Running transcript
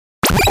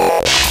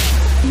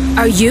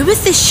Are you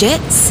with the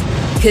shits?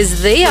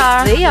 Cause they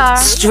are.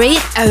 Straight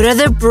out of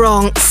the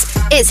Bronx.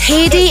 It's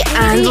Haiti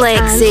and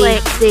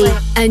Lexi.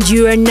 And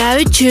you are now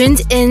tuned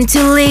into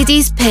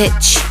Ladies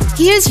Pitch.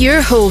 Here's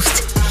your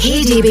host,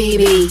 Haiti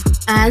Baby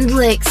and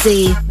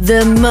Lexi,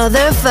 the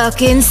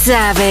motherfucking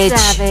savage.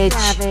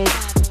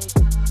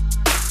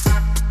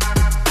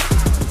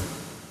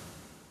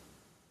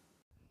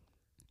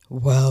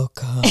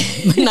 Welcome.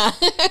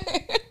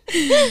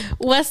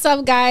 What's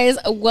up, guys?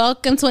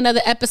 Welcome to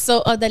another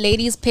episode of the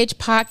Ladies Pitch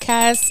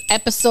Podcast,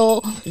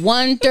 episode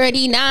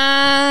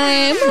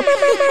 139.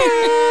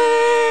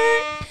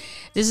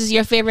 This is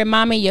your favorite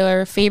mama,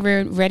 your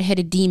favorite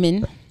redheaded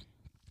demon,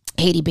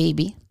 Haiti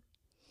Baby.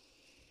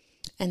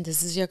 And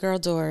this is your girl,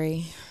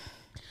 Dory.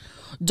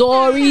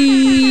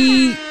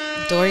 Dory's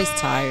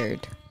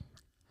tired.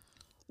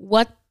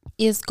 What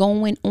is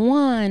going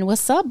on?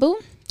 What's up, boo?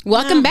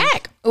 Welcome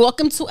back.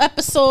 Welcome to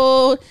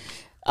episode,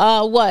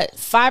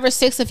 5 or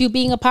 6 of you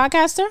being a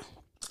podcaster?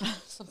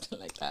 Something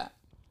like that.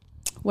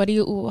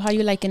 How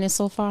you liking it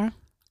so far?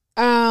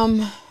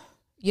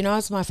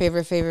 It's my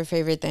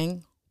favorite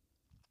thing.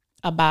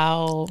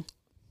 About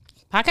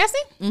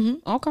podcasting?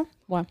 Mm-hmm. Okay.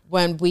 What?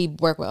 When we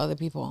work with other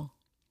people.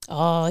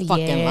 Oh,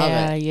 Fucking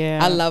love it. Yeah.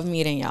 I love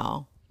meeting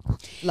y'all.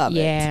 Love it.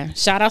 Yeah.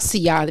 Shout outs to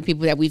y'all, the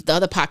people the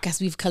other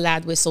podcasts we've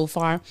collabed with so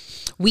far.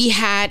 We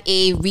had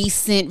a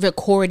recent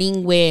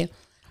recording with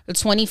the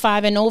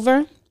 25 and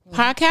over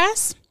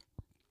podcast.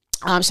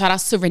 Shout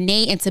outs to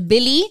Renee and to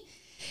Billy.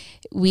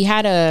 We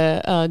had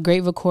a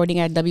great recording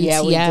at WTF.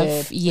 Yeah, we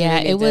did. Yeah,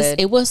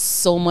 it was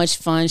so much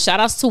fun. Shout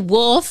outs to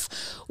Wolf.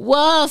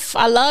 Wolf,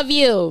 I love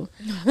you.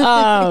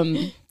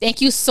 Thank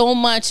you so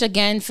much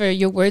again for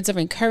your words of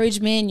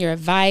encouragement, your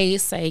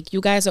advice. Like, you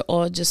guys are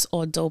all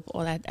dope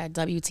all at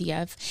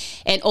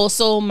WTF. And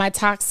also my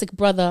toxic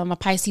brother, my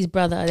Pisces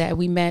brother that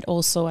we met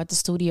also at the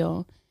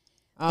studio.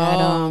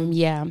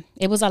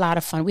 It was a lot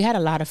of fun. We had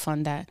a lot of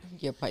fun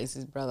Your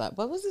Pisces brother.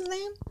 What was his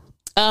name?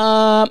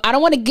 I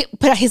don't want to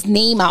put his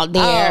name out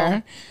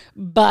there,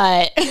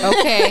 but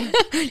okay.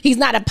 He's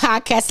not a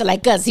podcaster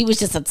like us. He was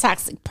just a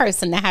toxic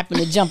person that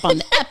happened to jump on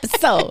the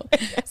episode.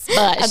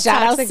 But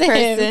shout out to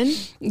him.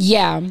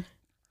 Yeah,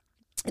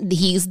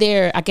 he's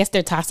their, I guess,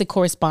 their toxic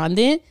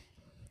correspondent.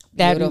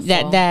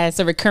 That's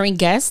a recurring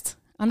guest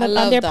on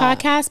their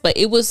podcast. But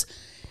it was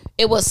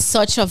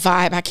such a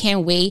vibe. I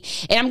can't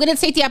wait, and I'm gonna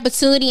take the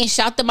opportunity and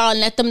shout them out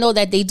and let them know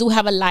that they do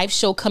have a live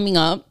show coming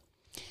up.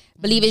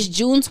 Believe it's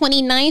June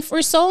 29th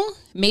or so.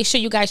 Make sure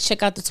you guys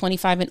check out the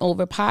 25 and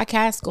over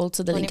podcast. Go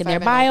to the link in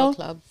their bio.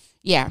 Club.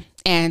 Yeah.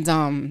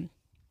 And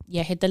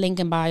hit the link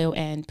in bio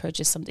and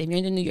purchase something. If you're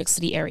in the New York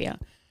City area,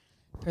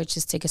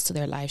 purchase tickets to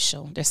their live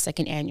show, their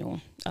second annual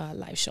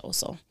live show.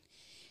 So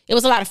it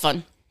was a lot of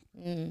fun.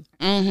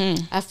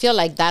 Mm-hmm. I feel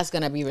like that's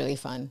going to be really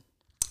fun.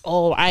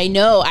 Oh, I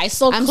know. I'm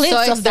so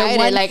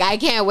excited. Like, I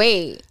can't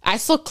wait. I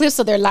saw clips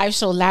of their live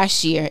show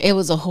last year. It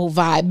was a whole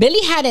vibe.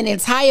 Billy had an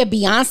entire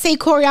Beyonce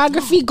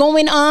choreography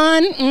going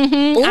on.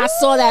 Mm-hmm. I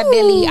saw that,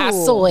 Billy. I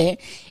saw it.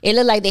 It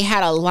looked like they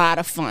had a lot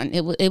of fun.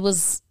 It looked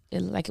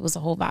like it was a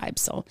whole vibe.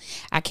 So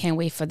I can't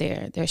wait for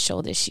their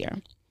show this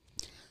year.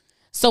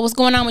 So what's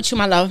going on with you,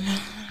 my love?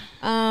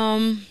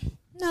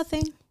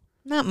 Nothing.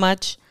 Not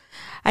much.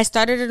 I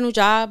started a new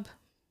job.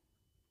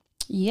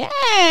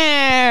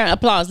 Yeah.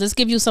 Applause. Let's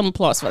give you some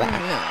applause for that.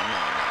 No.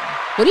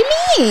 What do you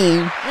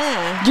mean?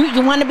 Yeah.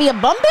 You want to be a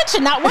bum bitch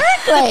and not work?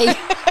 Like,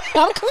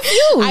 I'm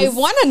confused. I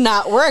want to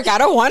not work. I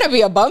don't want to be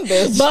a bum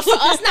bitch. But for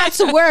us not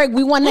to work,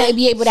 we want to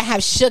be able to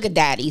have sugar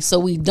daddy so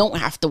we don't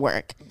have to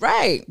work.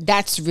 Right.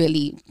 That's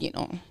really,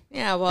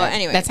 Yeah, well,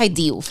 anyway. That's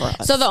ideal for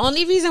us. So the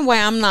only reason why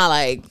I'm not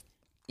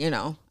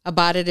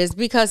about it is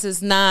because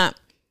it's not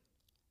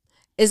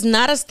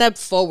a step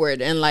forward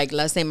in, like,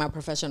 let's say my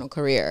professional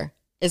career.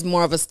 Is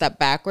more of a step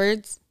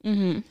backwards.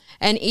 Mm-hmm.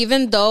 And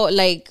even though,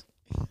 like,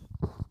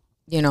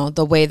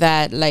 the way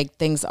that, like,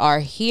 things are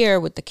here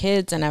with the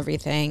kids and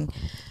everything,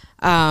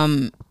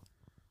 I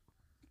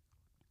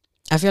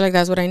feel like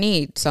that's what I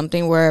need.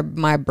 Something where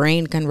my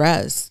brain can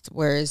rest,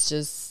 where it's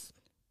just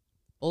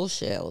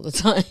bullshit all the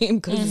time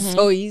because it's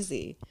so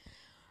easy.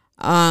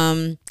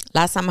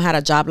 Last time I had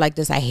a job like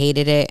this, I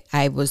hated it.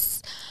 I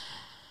was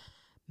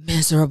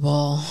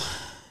miserable.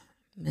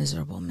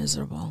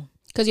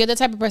 Because you're the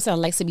type of person that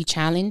likes to be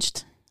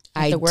challenged.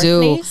 I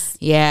do.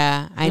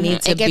 Yeah. I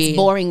need to be. It gets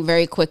boring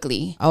very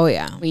quickly. Oh,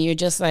 yeah. When you're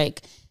just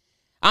like,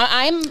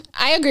 I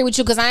agree with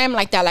you because I am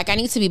like that. Like, I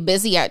need to be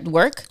busy at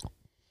work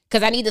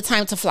because I need the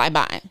time to fly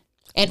by.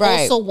 And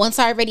also, once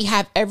I already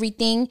have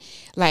everything,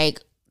 like,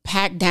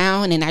 packed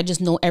down and I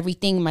just know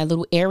everything in my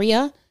little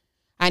area,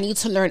 I need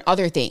to learn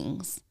other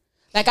things.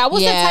 Like, I was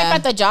the type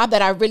at the job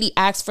that I really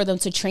asked for them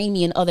to train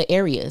me in other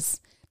areas.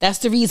 That's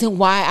the reason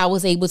why I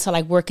was able to,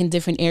 like, work in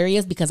different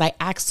areas because I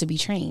asked to be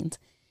trained.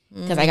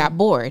 Because I got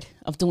bored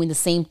of doing the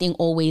same thing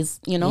always,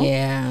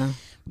 Yeah.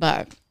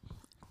 But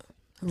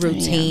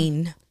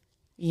routine.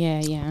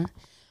 Yeah.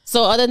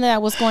 So other than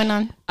that, what's going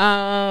on?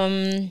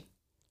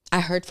 I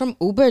heard from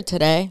Uber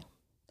today.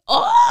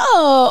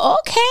 Oh,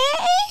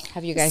 okay.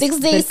 Have you guys 6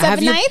 days,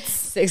 7 nights?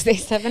 6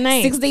 days, 7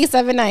 nights. 6 days,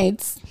 7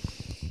 nights.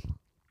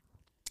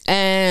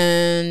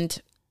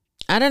 And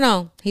I don't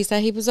know. He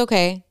said he was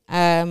okay.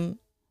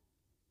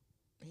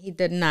 He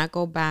did not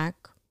go back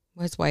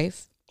with his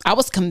wife. I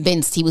was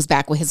convinced he was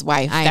back with his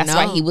wife. That's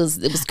why it was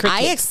crickets.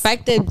 I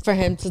expected for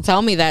him to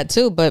tell me that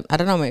too, but I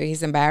don't know. Maybe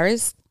he's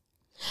embarrassed.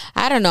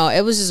 I don't know.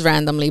 It was just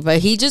randomly, but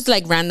he just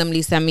like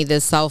randomly sent me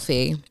this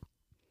selfie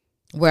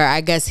where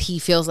I guess he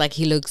feels like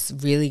he looks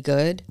really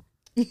good.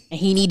 And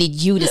he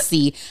needed you to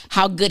see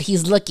how good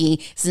he's looking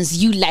since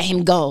you let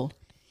him go.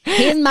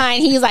 His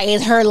mind, he's like,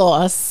 it's her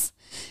loss.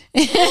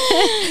 Loss.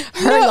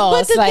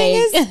 But the thing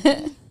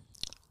is,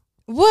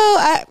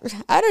 well,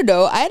 I don't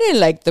know. I didn't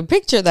like the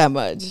picture that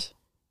much.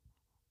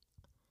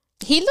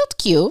 He looked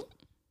cute.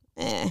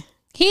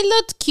 He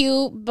looked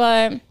cute,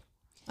 but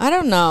I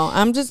don't know.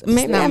 I'm just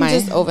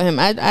over him.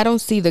 I don't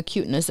see the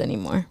cuteness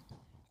anymore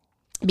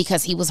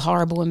because he was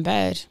horrible in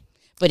bed.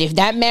 But if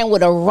that man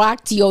would have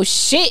rocked your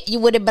shit, you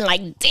would have been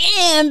like,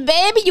 damn,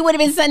 baby. You would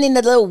have been sending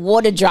the little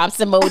water drops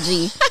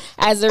emoji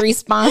as a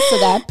response to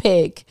that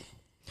pic.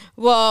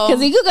 Well,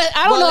 because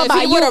I don't know about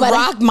you. If he would have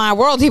rocked my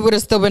world, he would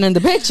have still been in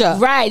the picture.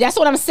 Right. That's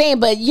what I'm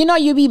saying. But you know,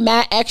 you be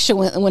mad extra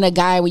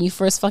when you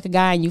first fuck a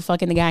guy and you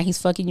fucking the guy and he's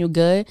fucking you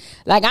good.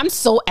 Like, I'm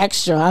so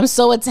extra. I'm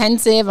so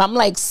attentive. I'm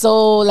like,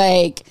 so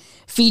like,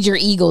 feed your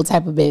ego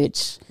type of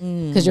bitch.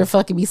 Because you're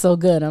fucking me so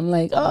good. I'm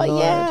like, oh,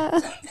 Lord.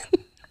 Yeah.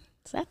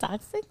 Is that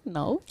toxic?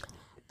 No.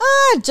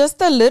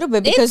 Just a little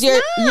bit because you're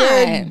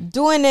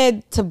doing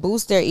it to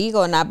boost their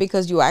ego, not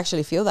because you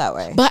actually feel that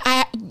way. But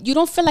you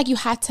don't feel like you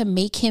had to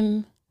make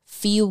him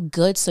feel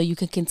good so you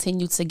can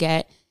continue to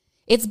get.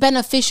 It's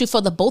beneficial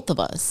for the both of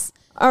us.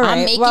 All right,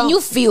 I'm making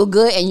you feel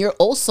good, and you're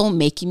also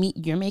making me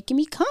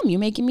come. You're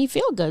making me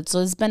feel good, so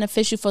it's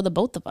beneficial for the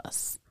both of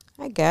us.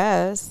 I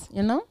guess.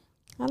 You know.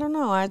 I don't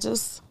know. I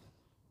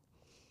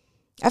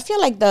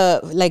feel like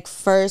the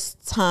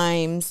first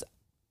times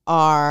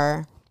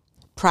are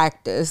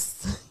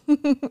practice.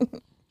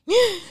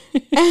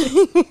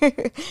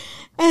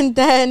 And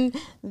then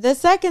the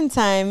second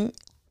time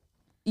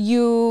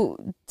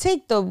you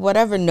take the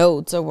whatever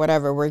notes or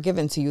whatever were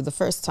given to you the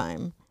first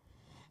time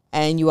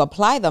and you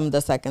apply them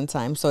the second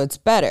time, so it's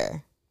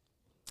better.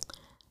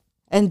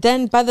 And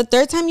then by the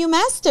third time you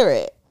master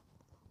it.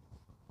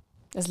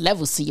 There's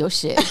levels to your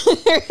shit.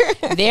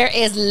 There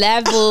is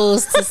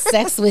levels to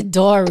sex with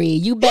Dory.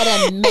 You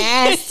better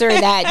master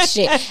that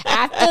shit.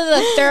 After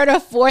the third or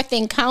fourth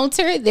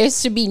encounter, there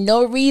should be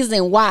no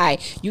reason why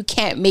you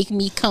can't make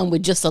me come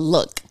with just a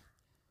look.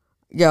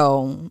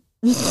 Yo.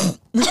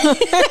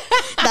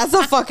 That's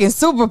a fucking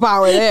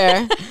superpower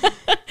there.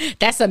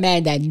 That's a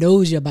man that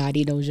knows your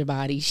body.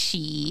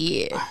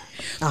 Shit.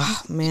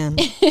 Oh, man.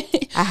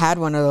 I had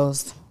one of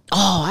those.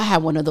 Oh, I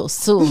had one of those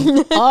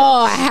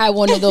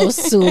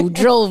too.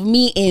 Drove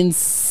me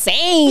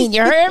insane.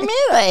 You heard me?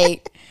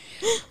 Like,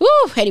 woo.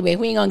 Anyway,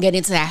 we ain't gonna get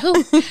into that.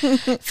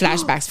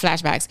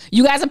 Flashbacks.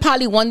 You guys are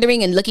probably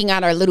wondering and looking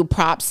at our little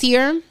props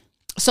here.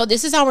 So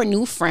this is our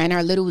new friend,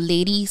 our little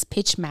ladies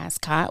pitch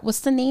mascot. What's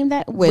the name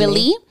that?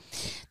 Willie.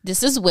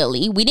 This is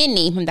Willie. We didn't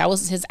name him. That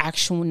was his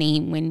actual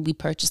name when we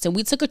purchased him.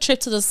 We took a trip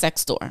to the sex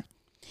store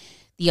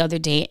the other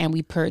day and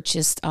we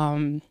purchased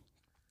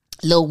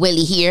Lil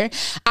Willie here.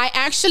 I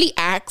actually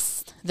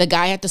asked the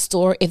guy at the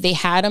store if they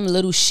had him a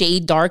little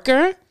shade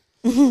darker.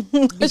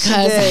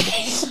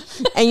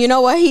 Because and you know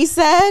what he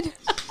said?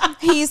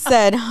 He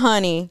said,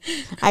 honey,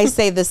 I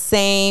say the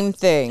same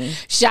thing.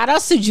 Shout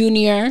out to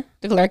Junior,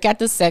 the clerk at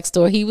the sex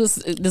store. He was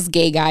this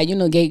gay guy. You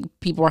know, gay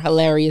people are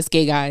hilarious,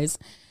 gay guys.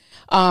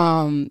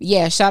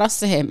 Yeah, shout outs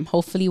to him.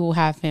 Hopefully we'll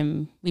have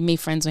him. We made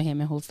friends with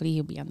him and hopefully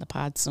he'll be on the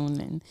pod soon.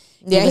 And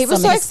yeah, he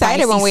was so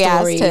excited when we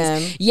asked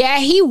him. Yeah,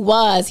 he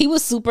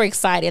was super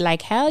excited.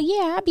 Like, hell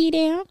yeah, I'll be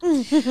there.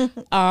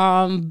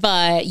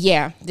 But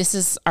yeah, this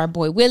is our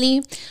boy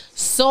Willie.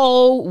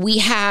 So we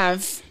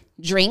have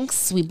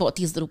drinks. We bought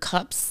these little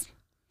cups.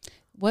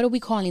 What are we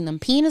calling them?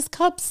 Penis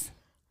cups?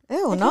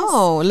 Ew,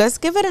 no. Let's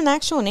give it an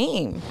actual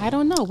name. I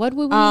don't know. What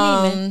would we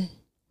name it?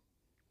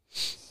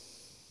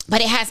 But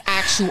it has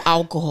actual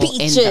alcohol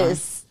in them.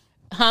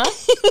 Huh?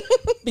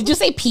 Did you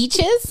say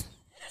peaches?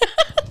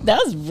 That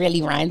was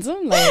really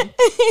random. Like,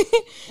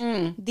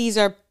 These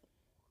are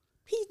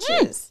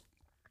peaches.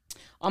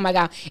 Oh my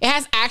God. It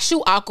has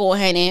actual alcohol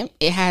in it.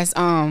 It has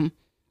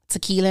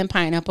tequila and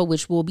pineapple,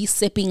 which we'll be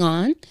sipping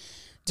on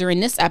during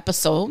this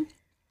episode.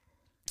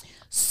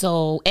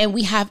 So, and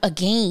we have a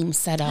game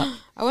set up.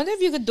 I wonder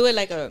if you could do it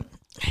like a...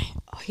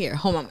 Oh, here,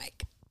 hold on,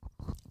 Mike.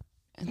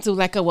 Do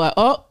like a what?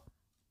 Oh.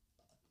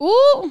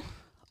 Ooh.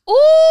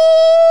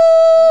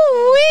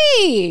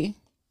 Wee.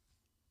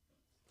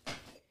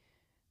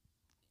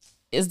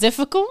 It's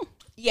difficult?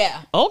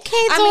 Yeah.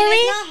 Okay, Tori. I mean,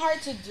 it's not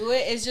hard to do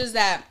it. It's just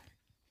that,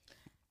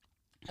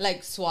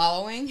 like,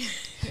 swallowing.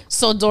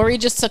 So Dory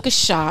just took a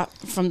shot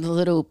from the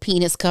little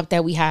penis cup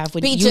that we have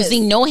with Peaches.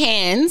 Using no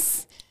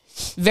hands.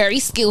 Very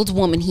skilled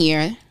woman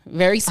here.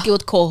 Very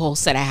skilled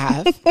co-host that I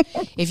have.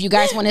 If you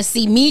guys want to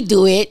see me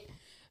do it,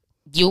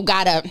 you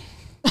gotta...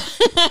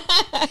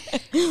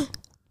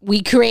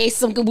 we'll create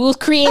some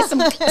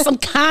some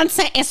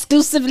content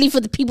exclusively for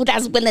the people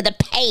that's willing to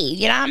pay.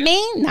 You know what I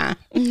mean? Nah.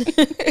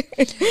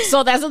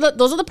 So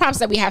those are the props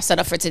that we have set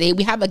up for today.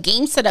 We have a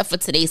game set up for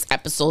today's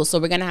episode. So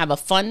we're gonna have a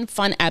fun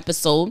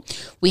episode.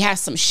 We have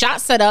some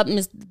shots set up.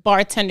 Miss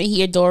Bartender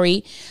here,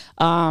 Dory,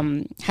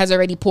 has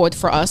already poured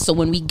for us. So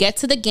when we get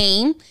to the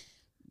game,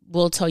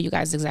 we'll tell you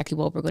guys exactly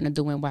what we're gonna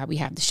do and why we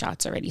have the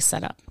shots already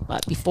set up.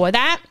 But before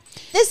that,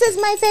 this is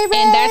my favorite.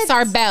 And that's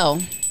our bell.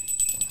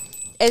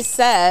 It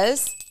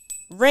says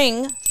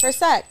ring for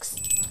sex.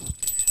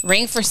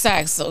 Ring for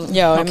sex. So,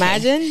 yo, okay.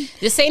 Imagine.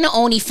 This ain't an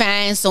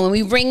OnlyFans, so when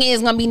we ring it,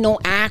 it's gonna be no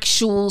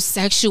actual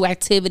sexual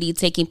activity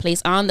taking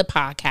place on the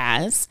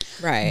podcast.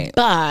 Right.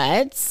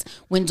 But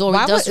when Dory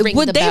ring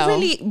the bell,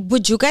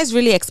 would you guys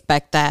really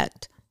expect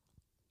that?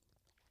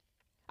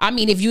 I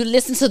mean, if you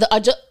listen to the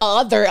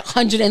other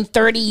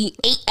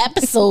 138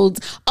 episodes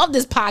of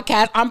this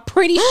podcast, I'm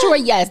pretty sure,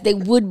 yes, they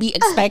would be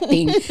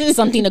expecting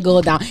something to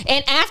go down.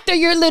 And after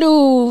your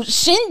little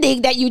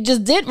shindig that you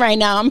just did right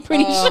now, I'm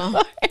pretty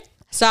sure.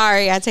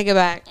 Sorry, I take it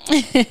back.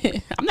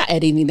 I'm not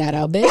editing that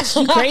out,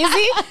 bitch. You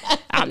crazy?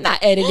 I'm not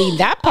editing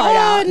that part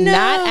out. No.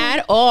 Not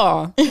at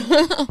all.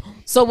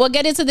 So we'll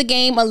get into the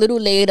game a little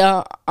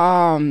later.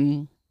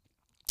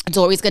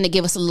 Dory's going to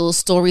give us a little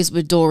stories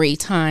with Dory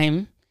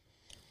time.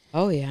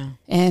 Oh, yeah.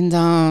 And,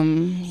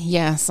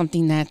 yeah,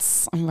 something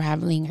that's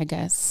unraveling, I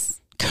guess,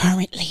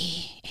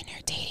 currently in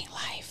her dating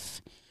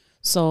life.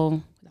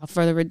 So, without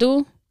further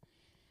ado,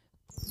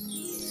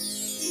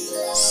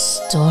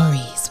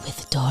 stories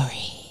with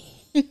Dory.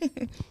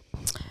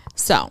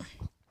 So,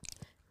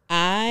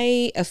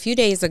 a few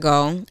days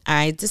ago,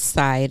 I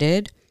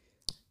decided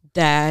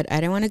that I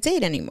didn't want to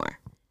date anymore.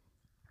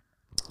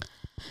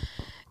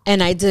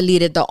 And I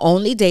deleted the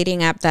only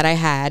dating app that I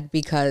had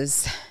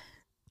because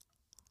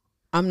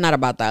I'm not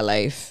about that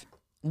life.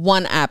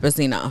 One app is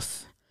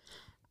enough.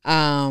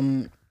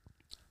 Right?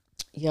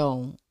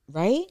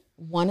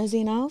 One is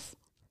enough.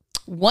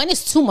 One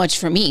is too much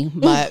for me,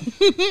 but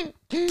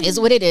it's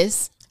what it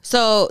is.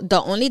 So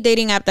the only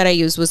dating app that I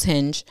used was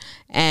Hinge,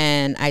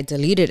 and I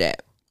deleted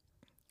it.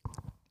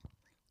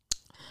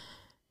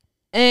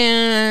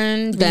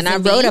 And then I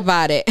wrote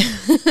about it.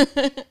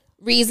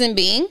 Reason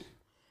being?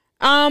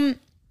 I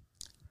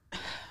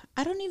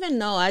don't even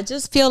know. I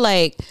just feel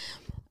like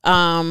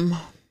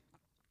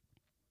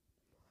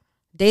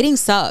dating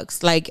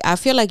sucks. Like, I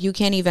feel like you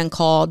can't even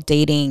call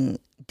dating.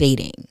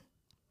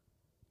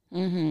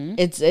 Mm-hmm.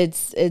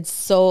 It's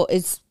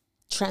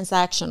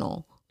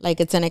transactional. Like,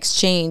 it's an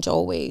exchange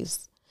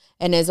always.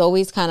 And it's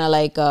always kind of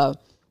like,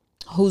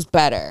 who's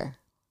better?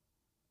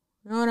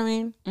 You know what I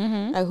mean?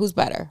 Mm-hmm. Like, who's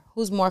better?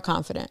 Who's more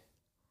confident?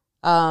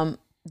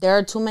 There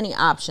are too many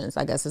options,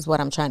 I guess is what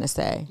I'm trying to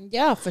say.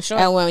 Yeah, for sure.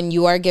 And when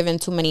you are given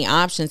too many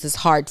options, it's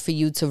hard for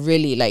you to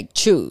really, like,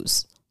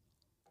 choose.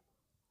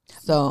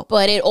 So,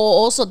 but it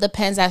also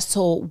depends as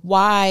to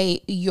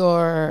why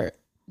you're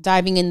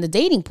diving in the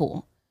dating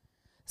pool.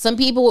 Some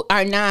people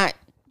are not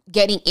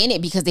getting in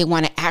it because they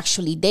want to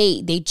actually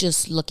date. They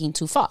just looking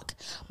to fuck.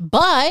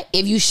 But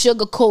if you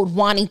sugarcoat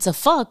wanting to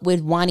fuck with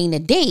wanting to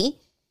date,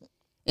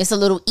 it's a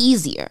little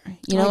easier.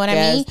 You know what I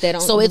mean?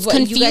 So it's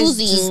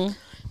confusing.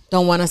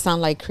 Don't want to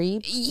sound like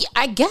creeps? Yeah,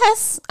 I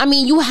guess. I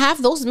mean, you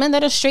have those men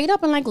that are straight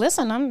up and like,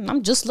 listen,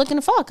 I'm just looking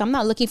to fuck. I'm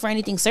not looking for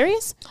anything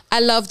serious. I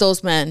love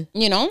those men.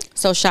 You know?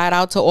 So shout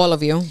out to all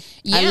of you.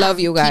 Yeah, I love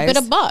you guys. Keep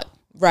it a buck.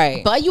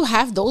 Right. But you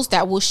have those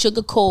that will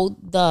sugarcoat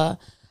the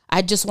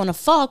I just want to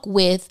fuck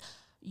with,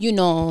 you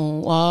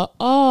know,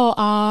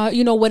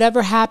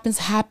 whatever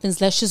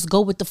happens. Let's just go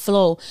with the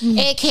flow.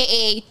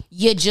 AKA,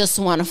 you just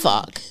want to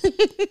fuck.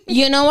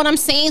 You know what I'm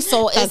saying?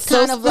 So it's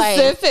kind of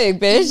specific,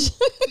 bitch.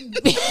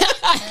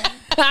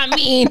 I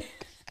mean,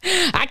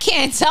 I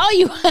can't tell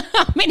you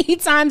how many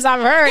times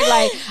I've heard,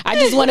 like, I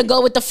just want to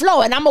go with the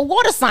flow. And I'm a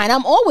water sign.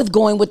 I'm always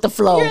going with the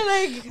flow. You're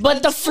like,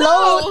 but the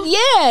flow,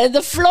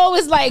 the flow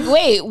is like,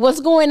 wait, what's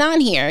going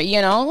on here?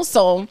 You know?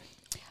 So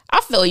I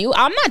feel you.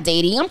 I'm not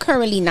dating. I'm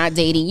currently not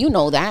dating. You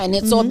know that. And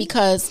it's all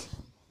because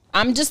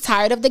I'm just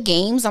tired of the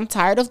games. I'm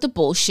tired of the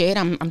bullshit.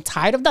 I'm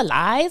tired of the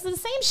lies and the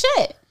same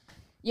shit.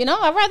 You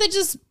know, I'd rather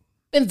just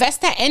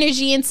invest that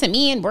energy into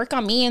me and work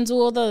on me and do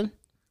all the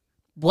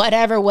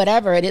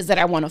whatever it is that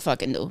I want to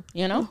fucking do,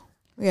 you know?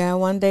 Yeah,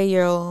 one day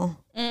you'll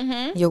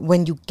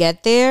when you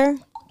get there,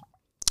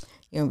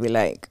 you'll be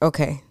like,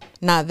 okay.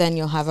 Not then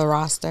you'll have a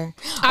roster.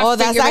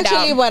 That's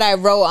actually what I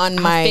wrote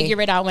on I'll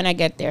figure it out when I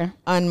get there.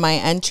 On my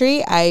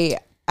entry, I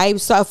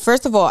saw,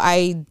 first of all,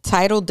 I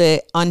titled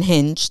it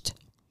Unhinged.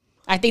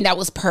 I think that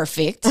was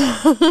perfect.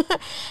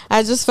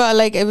 I just felt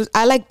like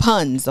I like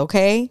puns,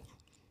 okay?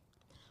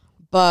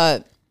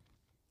 But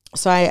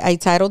so I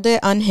titled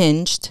it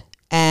Unhinged,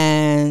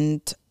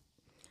 and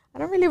I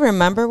don't really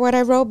remember what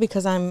I wrote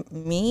because I'm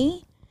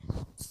me.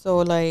 So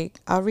like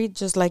I'll read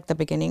just like the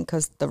beginning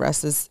because the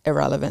rest is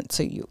irrelevant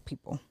to you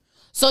people.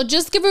 So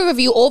just give a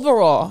review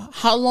overall.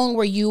 How long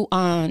were you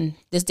on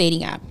this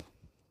dating app?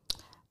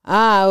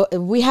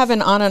 We have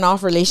an on and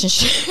off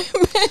relationship.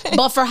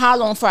 But for how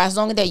long? For as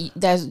long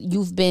that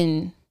you've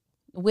been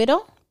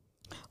widow?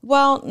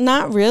 Well,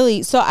 not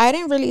really. So I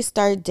didn't really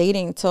start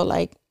dating till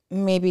like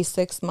maybe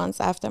 6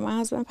 months after my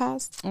husband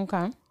passed.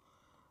 Okay.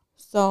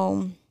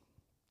 So,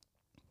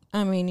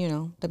 I mean, you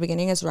know, the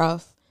beginning is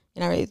rough.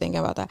 You're not really thinking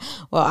about that.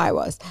 Well, I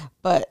was,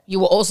 but you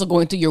were also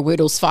going through your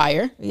widow's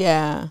fire.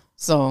 Yeah.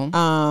 So,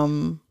 I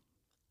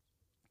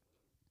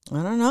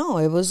don't know.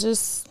 It was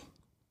just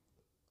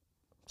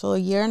a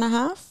year and a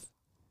half.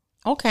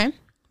 Okay.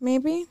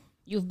 Maybe.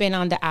 You've been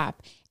on the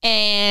app.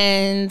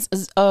 And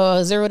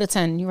 0 to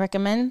 10, you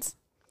recommend?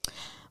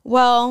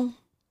 Well,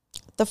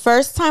 the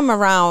first time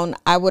around,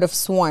 I would have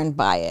sworn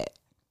by it.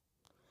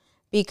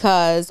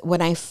 Because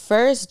when I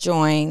first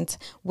joined,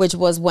 which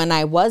was when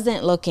I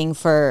wasn't looking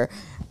for,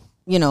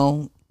 you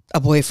know, a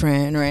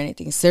boyfriend or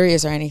anything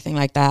serious or anything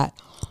like that,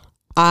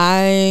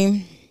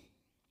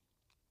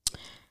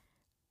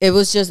 it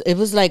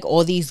was like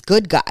all these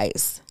good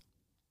guys.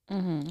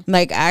 Mm-hmm.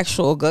 Like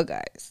actual good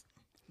guys.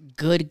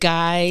 Good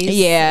guys.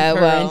 Yeah,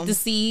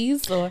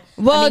 parentheses or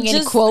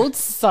in quotes.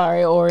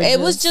 Sorry, or it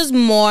was just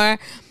more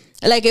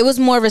like it was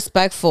more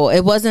respectful.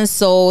 It wasn't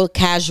so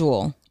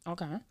casual.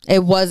 Okay.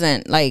 It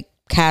wasn't like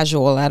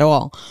casual at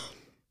all.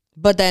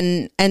 But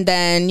then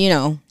you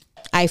know,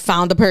 I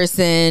found the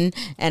person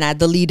and I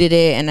deleted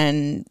it and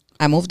then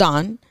I moved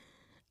on.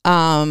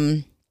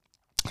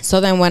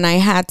 So then when I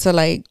had to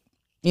like,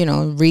 you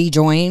know,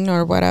 rejoin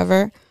or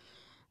whatever,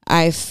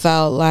 I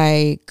felt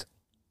like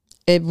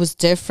it was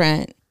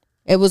different.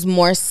 It was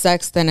more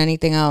sex than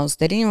anything else.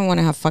 They didn't even want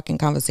to have fucking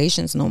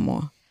conversations no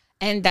more.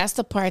 And that's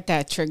the part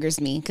that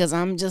triggers me because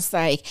I'm just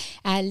like,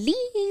 at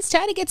least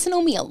try to get to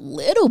know me a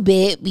little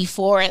bit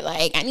before,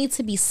 like, I need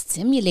to be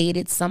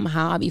stimulated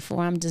somehow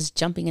before I'm just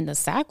jumping in the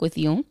sack with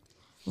you.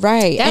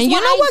 Right. That's and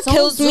you know what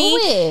kills me?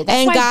 That's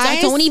and why guys,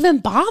 I don't even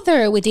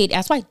bother with it.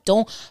 That's why I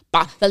don't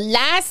bother. The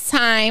last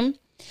time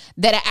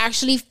that I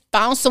actually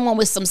found someone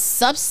with some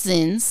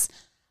substance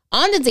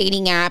on the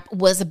dating app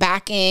was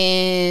back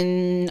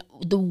in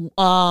the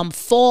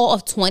fall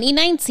of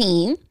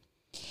 2019.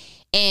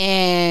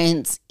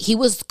 And he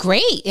was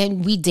great.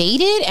 And we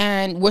dated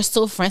and we're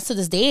still friends to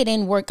this day. It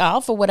didn't work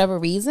out for whatever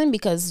reason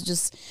because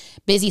just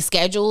busy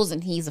schedules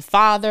and he's a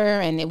father.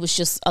 And it was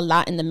just a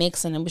lot in the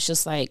mix. And it was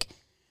just like,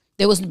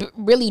 there was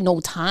really no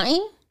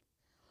time.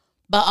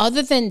 But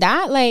other than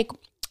that, like,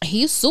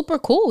 he's super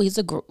cool.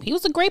 He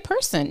was a great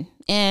person.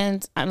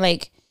 And I'm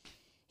like,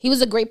 he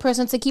was a great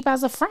person to keep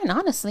as a friend,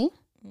 honestly.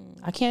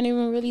 I can't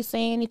even really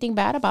say anything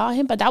bad about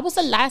him. But that was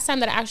the last time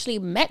that I actually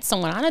met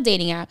someone on a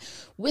dating app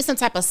with some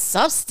type of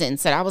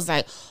substance that I was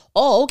like,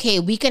 oh,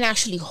 okay, we can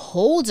actually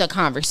hold a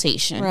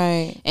conversation.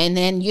 Right. And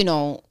then, you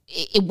know,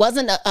 it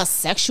wasn't a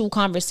sexual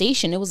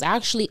conversation. It was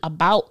actually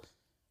about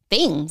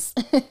things.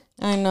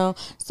 I know.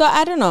 So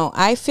I don't know.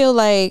 I feel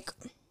like,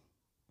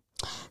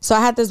 so I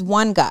had this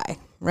one guy,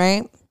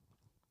 right?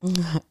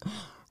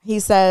 He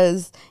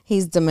says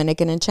he's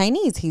Dominican and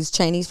Chinese. He's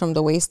Chinese from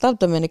the waist up,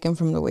 Dominican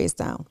from the waist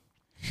down.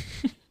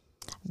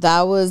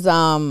 That was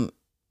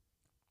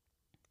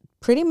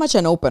pretty much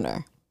an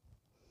opener.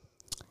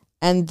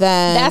 And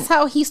then that's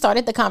how he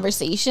started the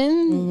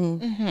conversation.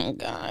 Mm-hmm. Oh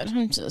God,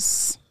 I'm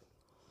just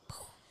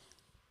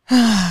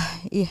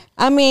yeah.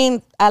 I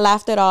mean, I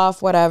laughed it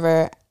off,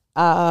 whatever.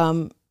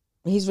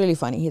 He's really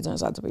funny. He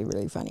turns out to be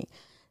really funny.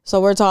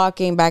 So we're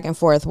talking back and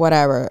forth,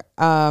 whatever.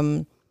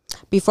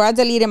 Before I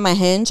deleted my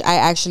Hinge, I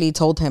actually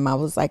told him, I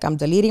was like, I'm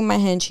deleting my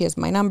Hinge. Here's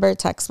my number.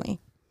 Text me.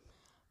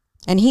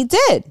 And he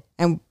did.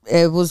 And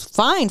it was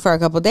fine for a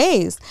couple of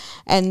days.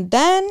 And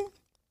then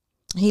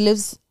he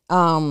lives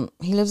in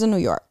New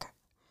York.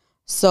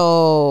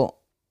 So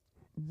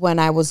when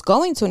I was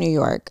going to New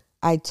York,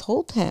 I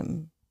told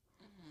him.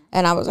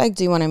 And I was like,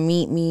 do you want to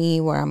meet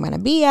me where I'm going to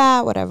be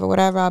at?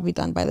 Whatever. I'll be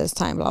done by this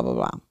time, blah,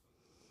 blah,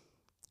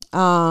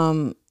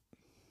 blah.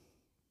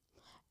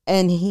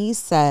 And he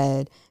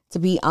said, to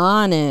be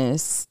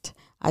honest,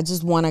 I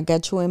just want to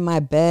get you in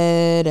my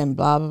bed and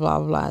blah, blah, blah,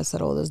 blah. I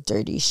said all this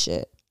dirty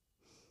shit.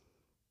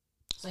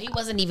 So he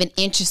wasn't even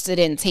interested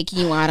in taking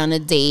you out on a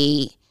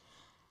date.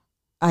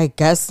 I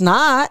guess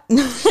not.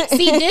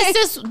 See,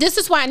 this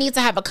is why I need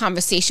to have a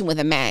conversation with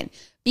a man.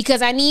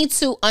 Because I need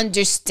to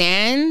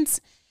understand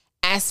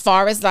as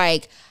far as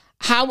like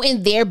how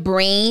in their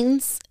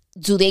brains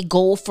do they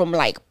go from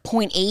like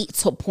point A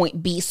to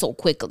point B so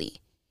quickly.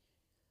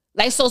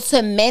 Like, so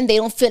to men, they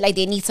don't feel like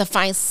they need to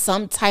find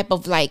some type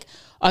of like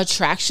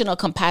attraction or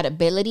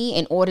compatibility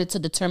in order to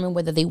determine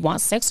whether they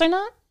want sex or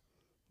not.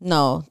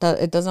 No,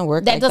 it doesn't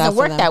work. That doesn't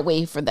work that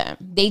way for them.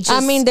 They just. I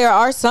mean, there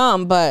are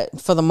some,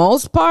 but for the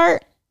most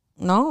part,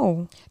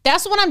 no.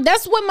 That's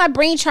what my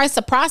brain tries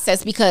to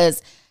process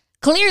because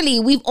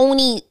clearly we've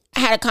only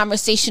had a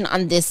conversation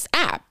on this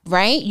app,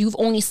 right? You've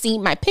only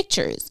seen my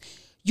pictures.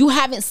 You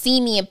haven't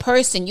seen me in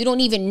person. You don't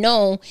even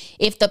know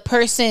if the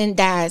person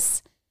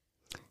that's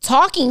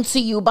talking to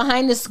you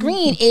behind the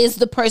screen is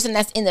the person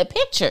that's in the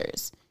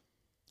pictures.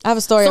 I have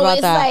a story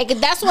about that. So it's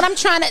like, that's what I'm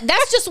trying to,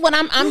 that's just what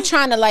I'm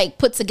trying to like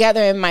put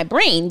together in my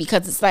brain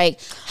because it's like,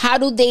 how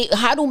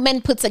do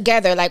men put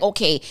together like,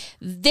 okay,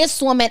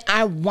 this woman,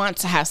 I want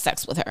to have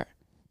sex with her.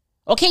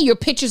 Okay, your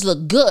pictures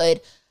look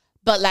good,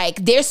 but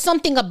like there's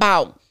something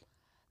about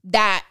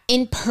that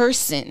in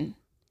person.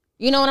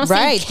 You know what I'm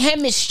saying?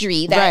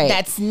 Chemistry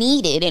that's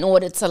needed in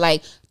order to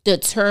like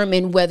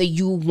determine whether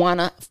you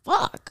wanna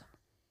fuck.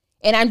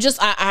 And I'm just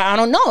I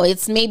don't know.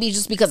 It's maybe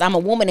just because I'm a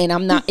woman and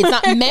it's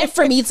not meant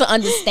for me to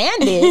understand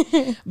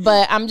it.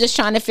 But I'm just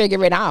trying to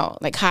figure it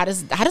out. Like how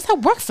does that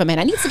work for men?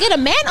 I need to get a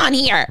man on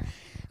here.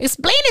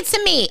 Explain it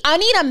to me. I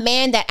need a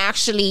man that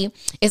actually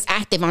is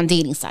active on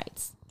dating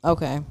sites.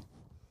 Okay.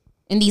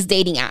 In these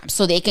dating apps,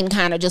 so they can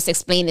kind of just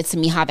explain it to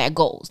me how that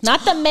goes.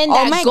 Not the men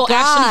that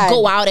actually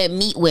go out and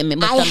meet women,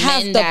 but the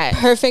men that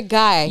perfect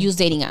guy use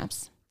dating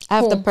apps. I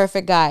have the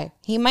perfect guy.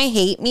 He might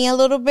hate me a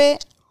little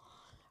bit,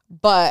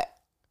 but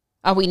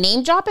are we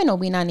name dropping or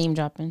we not name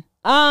dropping?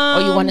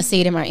 Or you want to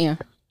say it in my ear?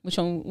 Which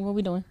one? What are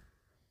we doing?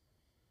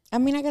 I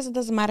mean, I guess it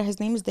doesn't matter. His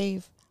name is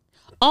Dave.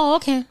 Oh,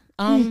 okay.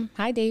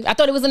 Hi, Dave. I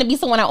thought it was gonna be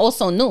someone I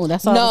also knew.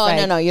 That's all.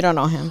 No. You don't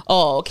know him.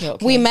 Oh, okay.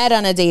 We met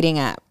on a dating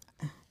app.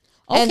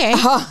 Okay.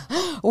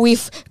 And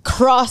we've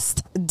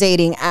crossed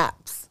dating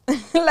apps.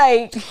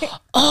 Like,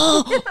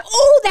 oh my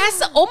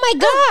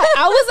God.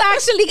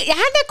 I had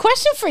that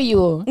question for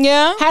you.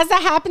 Yeah. Has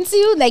that happened to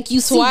you? Like you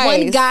see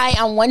one guy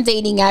on one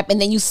dating app and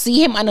then you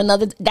see him on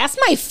another. That's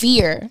my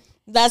fear.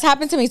 That's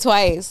happened to me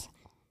twice.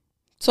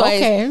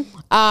 Okay.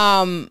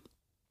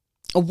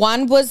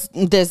 One was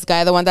this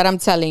guy, the one that I'm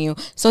telling you.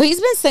 So he's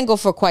been single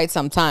for quite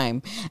some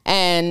time.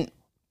 And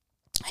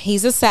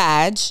he's a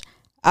Sag.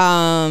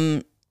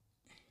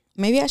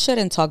 Maybe I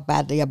shouldn't talk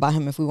badly about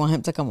him if we want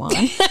him to come on.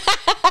 Cut.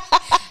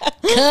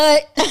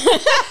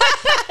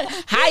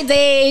 Hi,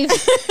 Dave.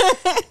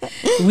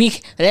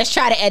 Let's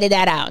try to edit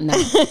that out.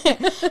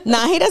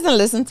 Nah, he doesn't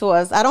listen to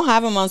us. I don't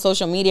have him on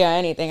social media or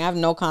anything. I have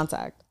no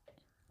contact.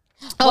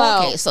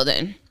 Okay, so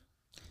then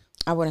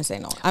I wouldn't say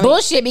no.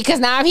 Bullshit, because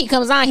now if he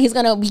comes on, he's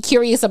going to be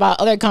curious about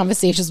other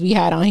conversations we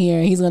had on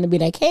here. He's going to be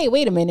like, hey,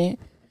 wait a minute.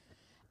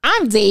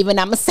 I'm Dave and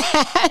I'm a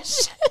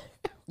Sash.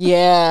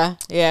 Yeah.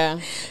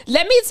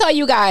 Let me tell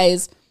you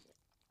guys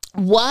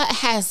what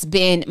has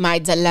been my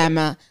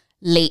dilemma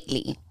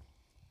lately.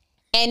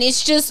 And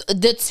it's just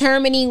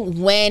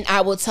determining when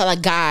I will tell a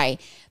guy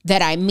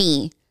that I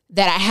meet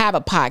that I have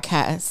a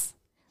podcast.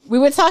 We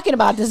were talking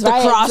about this,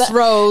 right? The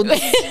crossroads.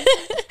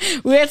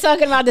 We were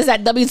talking about this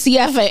at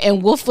WTF,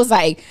 and Wolf was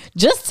like,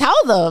 just tell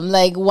them.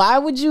 Like, why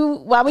would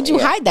you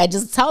hide that?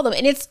 Just tell them.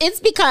 And it's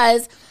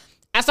because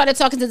I started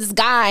talking to this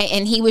guy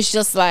and he was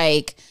just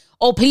like,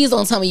 oh, please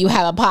don't tell me you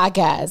have a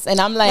podcast. And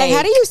I'm like,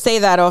 how do you say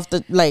that off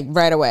the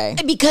right away?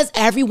 Because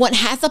everyone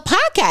has a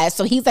podcast.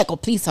 So he's like, oh,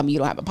 please tell me you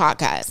don't have a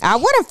podcast. I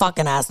wouldn't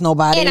fucking ask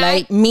nobody.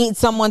 And meet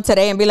someone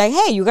today and be like,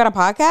 hey, you got a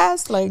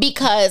podcast? Like,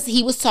 because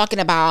he was talking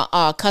about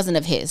a cousin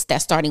of his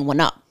that's starting one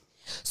up.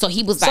 So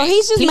he was like, so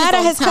he's just mad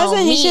at his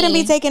cousin. He shouldn't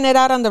be taking it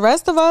out on the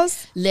rest of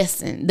us.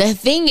 Listen, the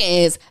thing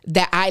is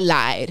that I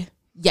lied.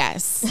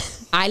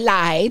 Yes, I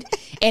lied.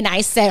 And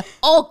I said,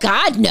 oh,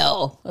 God,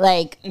 no.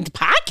 Like,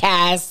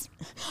 podcast.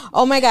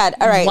 Oh, my God.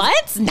 All right.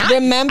 What?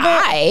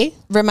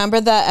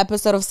 Remember the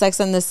episode of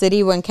Sex and the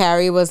City when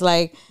Carrie was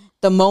like,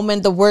 the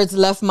moment the words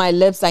left my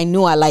lips, I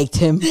knew I liked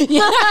him.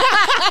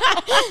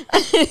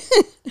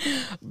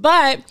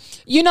 But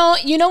you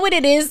know what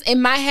it is?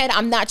 In my head,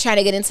 I'm not trying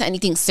to get into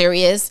anything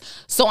serious.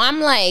 So I'm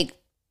like,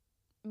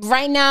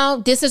 right now,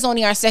 this is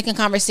only our second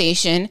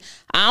conversation.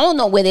 I don't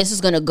know where this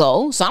is going to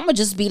go. So I'm going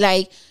to just be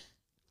like,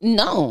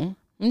 no,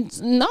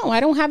 I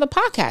don't have a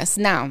podcast.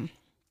 Now,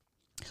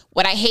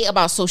 what I hate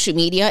about social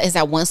media is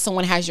that once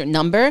someone has your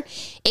number,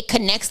 it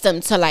connects them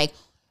to like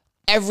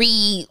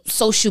every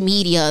social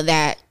media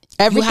that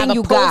everything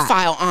you have a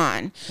profile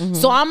on. Mm-hmm.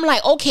 So I'm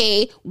like,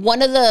 okay,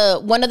 one of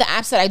the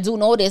apps that I do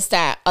notice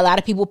that a lot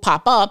of people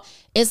pop up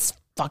is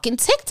fucking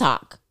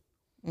TikTok.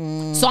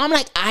 So I'm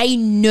like, I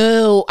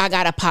know I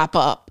gotta pop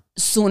up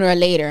sooner or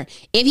later.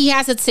 If he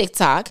has a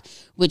TikTok,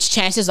 which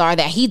chances are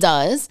that he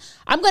does,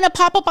 I'm gonna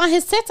pop up on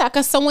his TikTok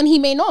as someone he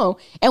may know.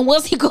 And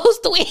once he goes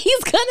through it,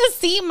 he's gonna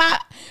see my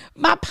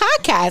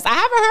podcast. I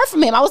haven't heard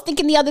from him. I was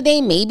thinking the other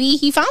day, maybe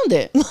he found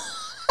it.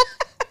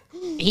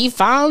 He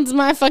found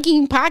my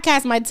fucking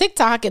podcast, my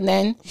TikTok,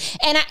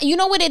 you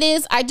know what it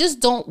is? I just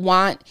don't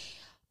want,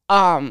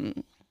 I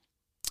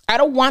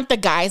don't want the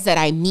guys that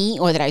I meet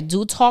or that I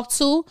do talk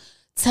to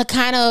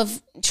kind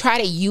of try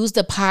to use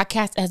the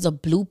podcast as a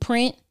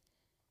blueprint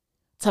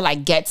to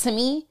like get to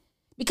me,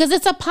 because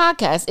it's a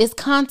podcast, it's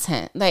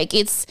content, like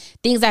it's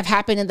things that have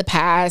happened in the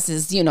past,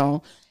 is, you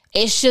know,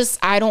 it's just,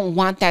 I don't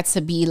want that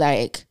to be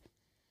like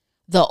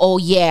oh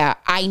yeah,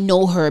 I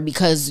know her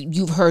because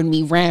you've heard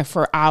me rant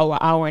for an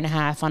hour and a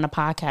half on a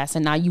podcast,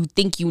 and now you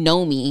think you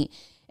know me,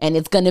 and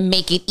it's gonna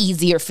make it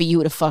easier for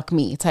you to fuck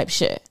me type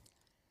shit.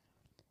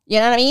 You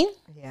know what I mean?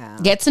 Yeah.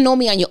 Get to know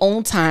me on your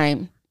own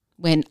time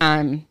when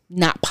I'm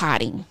not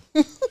potting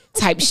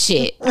type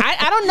shit.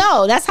 I don't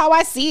know. That's how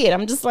I see it.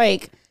 I'm just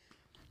like,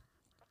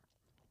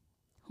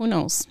 who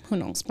knows?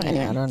 But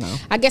anyway, I don't know.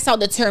 I guess I'll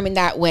determine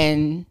that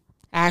when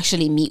I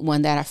actually meet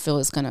one that I feel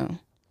is gonna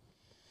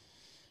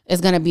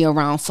be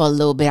around for a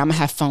little bit. I'm gonna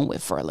have fun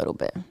with for a little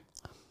bit.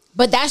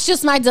 But that's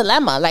just my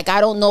dilemma. Like,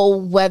 I don't know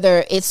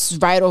whether it's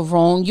right or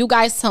wrong. You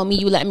guys tell me,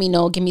 you let me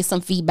know, give me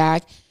some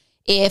feedback.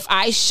 if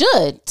I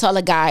should tell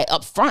a guy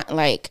up front,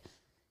 like,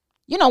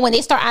 you know, when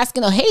they start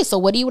asking, oh, hey, so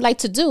what do you like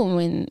to do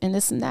and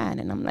this and that?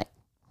 And I'm like,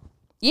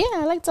 yeah,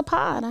 I like to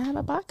pod. I have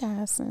a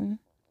podcast. And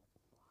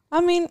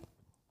I mean,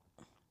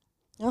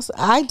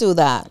 I do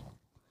that.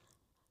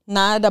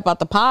 Not about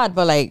the pod,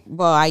 but like,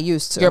 well, I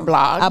used to. Your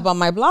blog? About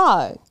my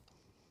blog.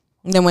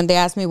 And then when they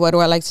ask me, what do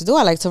I like to do?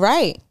 I like to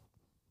write.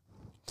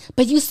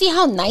 But you see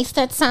how nice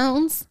that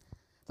sounds?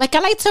 Like, I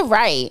like to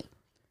write.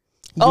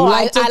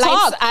 Like to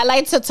talk. I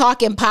like to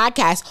talk in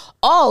podcasts.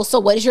 Oh, so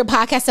what is your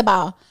podcast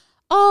about?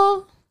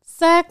 Oh,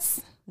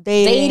 sex,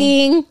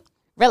 dating,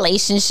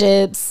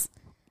 relationships.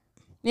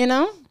 You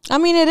know? I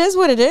mean, it is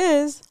what it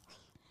is.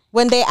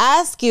 When they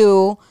ask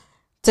you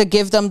to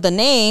give them the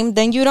name,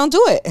 then you don't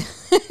do it.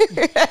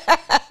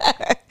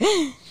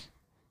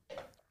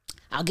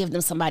 I'll give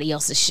them somebody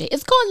else's shit.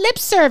 It's called lip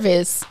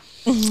service.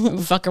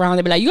 Fuck around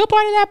and be like, you a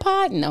part of that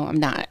pod? No, I'm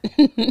not.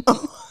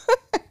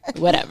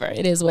 Whatever.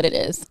 It is what it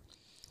is.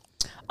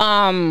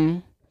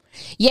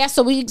 Yeah,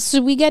 so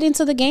should we get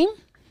into the game?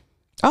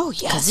 Oh,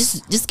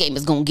 yes. This game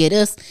is gonna get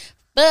us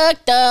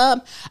fucked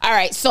up. All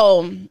right,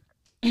 so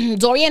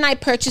Dory and I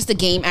purchased the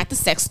game at the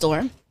sex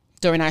store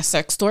during our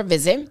sex store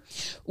visit,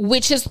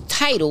 which is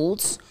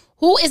titled,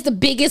 Who is the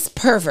Biggest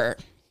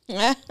Pervert?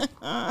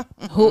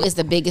 Who is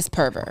the biggest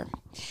pervert?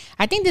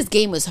 I think this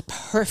game was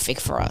perfect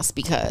for us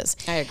because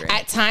I agree.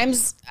 At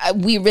times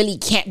we really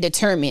can't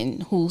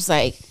determine who's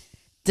like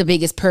the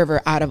biggest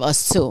pervert out of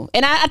us two.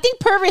 And I think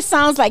pervert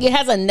sounds like it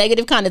has a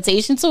negative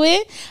connotation to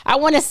it. I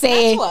want to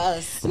say,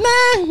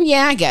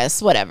 yeah, I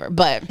guess, whatever.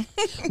 But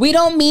we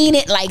don't mean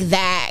it like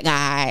that,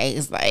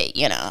 guys. Like,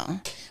 you know,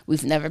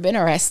 we've never been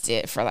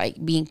arrested for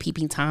like being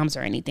peeping toms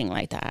or anything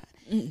like that.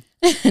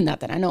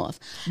 Not that I know of.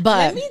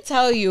 But let me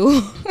tell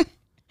you.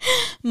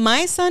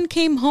 My son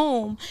came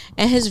home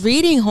and his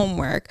reading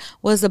homework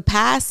was a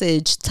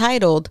passage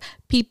titled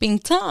Peeping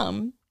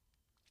Tom.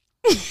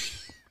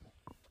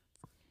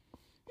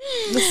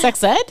 The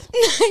sex ed?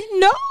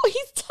 No,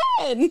 he's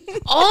 10.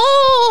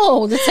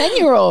 Oh, the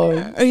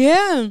 10-year-old.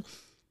 Yeah.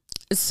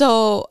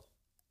 So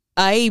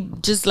I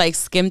just like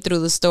skimmed through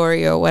the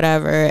story or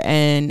whatever,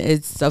 and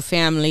it's a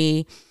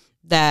family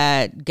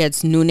that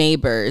gets new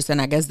neighbors,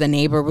 and I guess the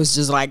neighbor was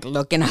just like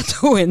looking out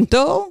the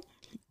window.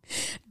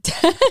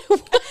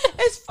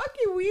 It's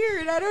fucking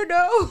weird. I don't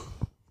know.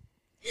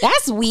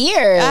 That's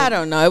weird. I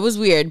don't know. It was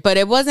weird, but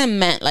it wasn't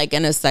meant like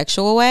in a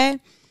sexual way.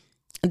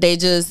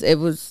 It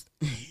was.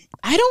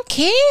 I don't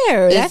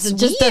care. That's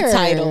just weird. The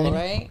title,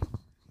 right?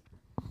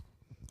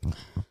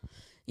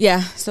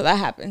 Yeah, so that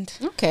happened.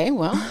 Okay,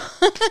 well.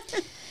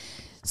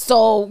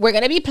 So we're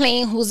going to be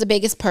playing Who's the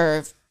Biggest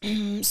Perv.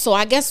 So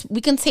I guess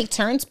we can take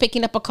turns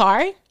picking up a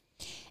card.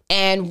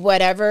 And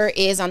whatever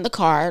is on the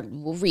card,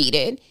 we'll read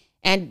it.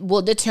 And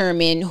we'll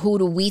determine who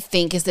do we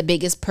think is the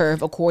biggest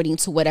perv according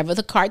to whatever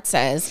the card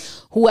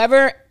says.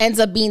 Whoever ends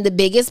up being the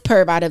biggest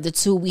perv out of the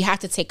two, we have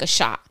to take a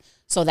shot.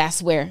 So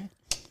that's where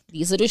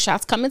these little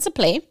shots come into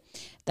play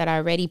that are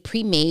already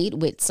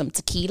pre-made with some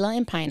tequila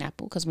and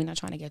pineapple because we're not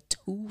trying to get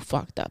too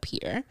fucked up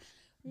here.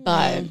 But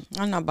I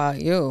don't know about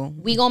you.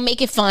 We gonna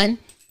make it fun.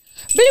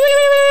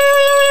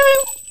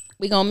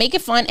 We gonna make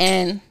it fun,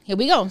 and here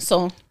we go.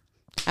 So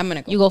I'm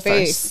gonna go. You go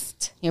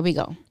first. Here we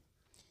go.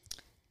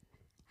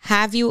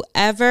 Have you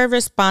ever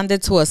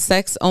responded to a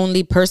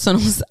sex-only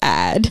personals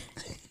ad?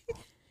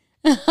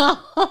 Isn't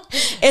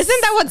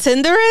that what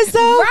Tinder is,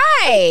 though?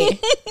 Right.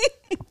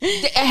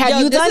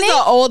 Have you done it? This is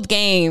an old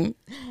game.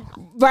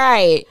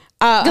 Right.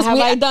 Have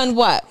I done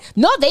what?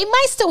 No, they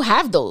might still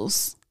have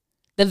those.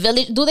 The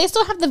Village. Do they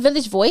still have the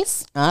Village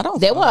Voice? I don't know.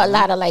 There were a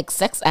lot of like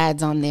sex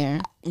ads on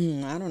there.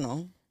 I don't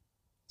know.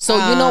 So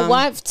you know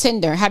what?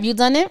 Tinder. Have you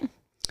done it?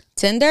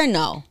 Tinder?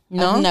 No.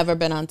 I've never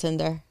been on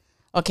Tinder.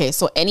 Okay,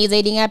 so any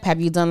dating app, have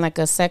you done like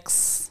a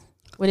sex,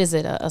 what is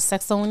it, a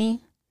sex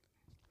only?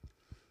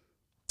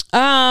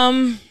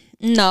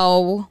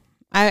 No,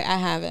 I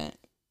haven't.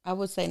 I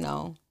would say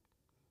no.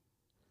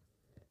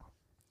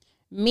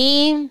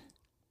 Me,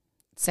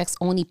 sex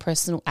only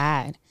personal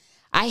ad.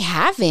 I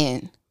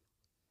haven't.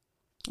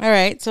 All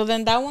right, so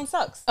then that one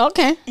sucks.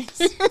 Okay.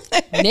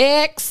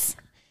 Next.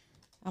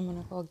 I'm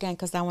going to go again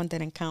because that one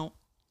didn't count.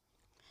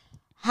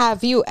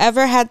 Have you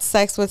ever had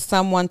sex with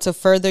someone to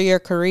further your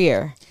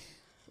career?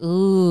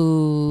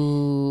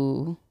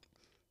 Ooh.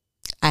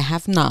 I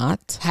have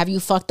not. Have you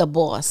fucked a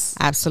boss?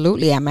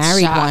 Absolutely. I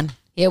married one.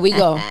 Here we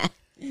go.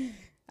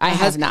 I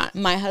have not.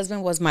 My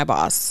husband was my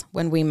boss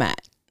when we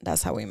met.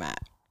 That's how we met.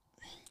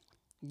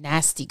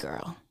 Nasty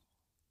girl.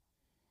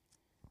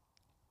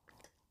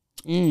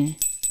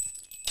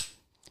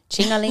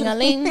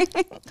 Ching-a-ling-a-ling. All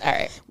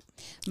right.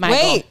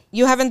 Wait,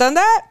 you haven't done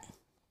that?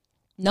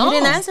 No. You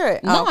didn't answer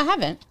it. No, I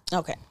haven't.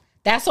 Okay.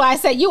 That's why I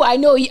said you. I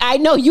know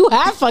you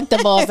have fucked the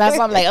balls. That's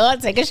why I'm like, oh,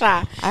 take a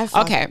shot.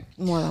 Okay.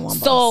 More than one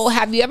boss. So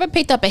have you ever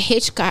picked up a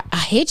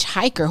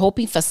hitchhiker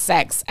hoping for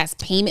sex as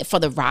payment for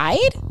the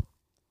ride?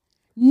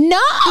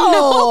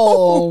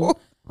 No.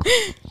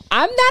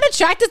 I'm not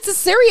attracted to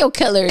serial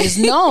killers.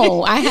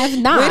 No, I have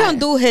not. We don't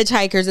do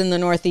hitchhikers in the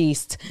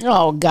Northeast.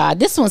 Oh, God.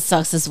 This one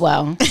sucks as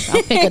well.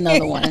 I'll pick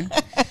another one.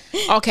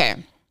 Okay.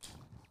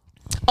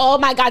 Oh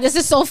my God, this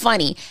is so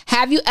funny.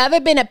 Have you ever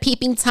been a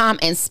peeping Tom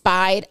and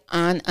spied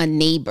on a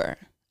neighbor?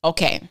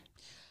 Okay.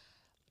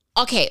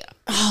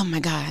 Oh my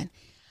God.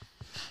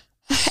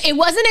 It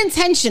wasn't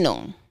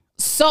intentional.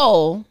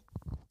 So,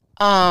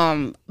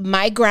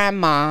 my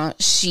grandma,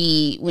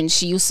 when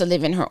she used to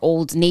live in her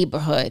old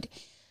neighborhood,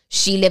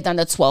 she lived on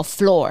the 12th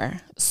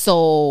floor.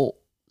 So,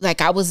 like,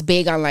 I was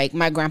big on, like,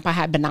 my grandpa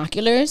had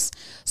binoculars.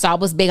 So I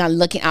was big on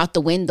looking out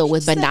the window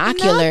with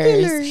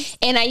binoculars.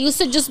 And I used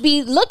to just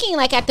be looking,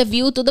 like, at the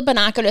view through the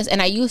binoculars.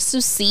 And I used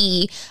to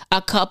see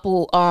a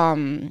couple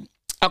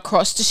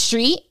across the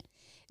street.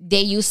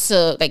 They used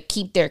to, like,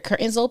 keep their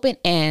curtains open.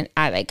 And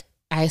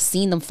I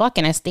seen them fuck,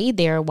 and I stayed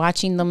there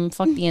watching them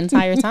fuck the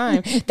entire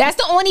time. That's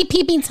the only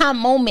peeping Tom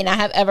moment I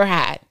have ever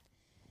had.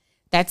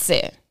 That's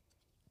it.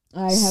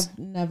 I have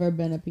never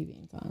been a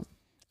peeping Tom.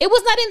 It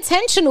was not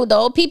intentional,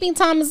 though. Peeping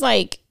Tom is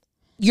like,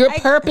 you're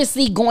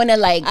purposely going to,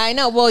 like... I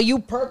know. Well, you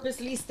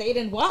purposely stayed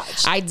and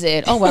watched. I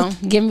did. Oh, well.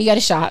 Give me a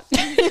shot.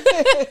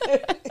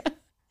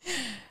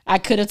 I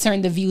could have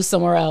turned the view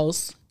somewhere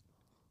else.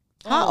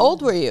 How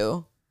old were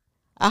you?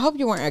 I hope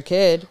you weren't a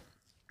kid.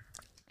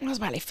 I was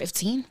about like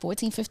 15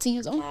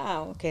 years old.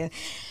 Wow, okay.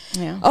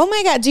 Yeah. Oh,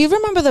 my God. Do you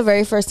remember the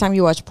very first time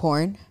you watched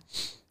porn?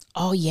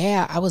 Oh,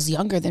 yeah. I was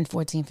younger than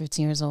 14,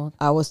 15 years old.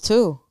 I was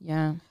too.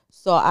 Yeah.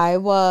 So I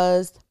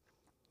was...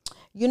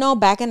 You know,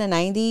 back in the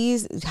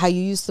 90s, how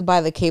you used to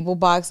buy the cable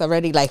box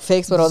already like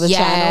fixed with all the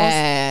channels?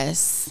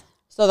 Yes.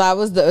 So that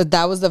was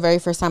the very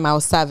first time I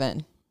was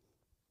 7.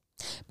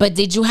 But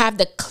did you have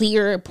the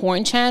clear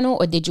porn channel,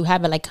 or did you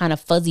have it like kind of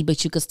fuzzy,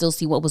 but you could still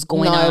see what was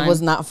going on? No, it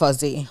was not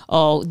fuzzy.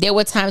 Oh, there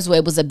were times where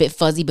it was a bit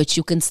fuzzy, but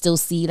you can still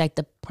see like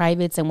the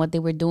privates and what they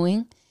were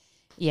doing.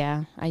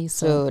 Yeah, I used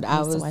to. Dude,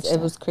 it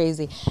was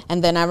crazy.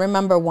 And then I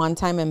remember one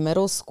time in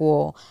middle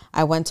school,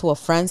 I went to a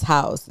friend's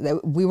house.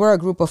 We were a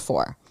group of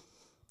 4.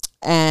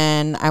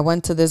 And I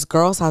went to this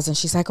girl's house, and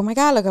she's like, oh my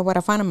God, look at what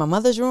I found in my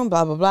mother's room,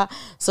 blah, blah, blah.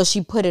 So she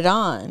put it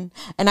on,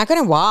 and I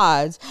couldn't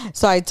watch.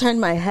 So I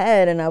turned my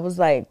head, and I was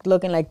like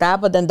looking like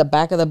that. But then the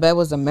back of the bed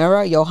was a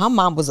mirror. Yo, her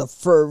mom was a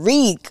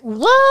freak.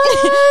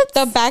 What?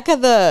 The back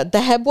of the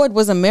headboard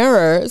was a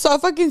mirror. So I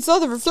fucking saw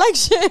the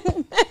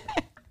reflection.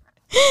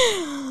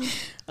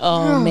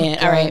 Oh, man.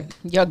 God. All right.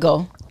 Your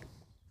go.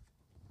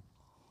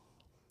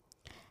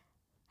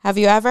 Have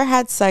you ever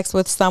had sex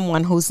with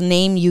someone whose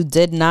name you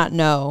did not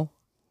know?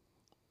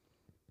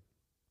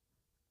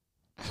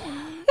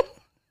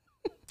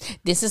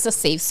 This is a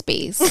safe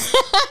space.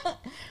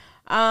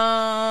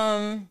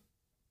 No.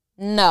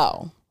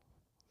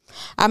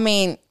 I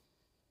mean,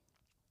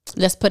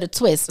 let's put a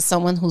twist.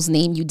 Someone whose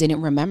name you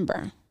didn't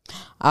remember.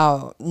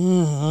 Oh,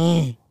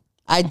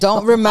 I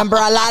don't remember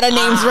a lot of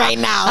names right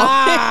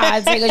now.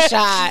 Take a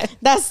shot.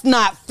 That's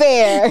not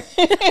fair.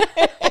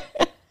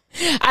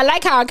 I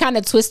like how I kind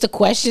of twist the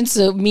question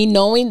to me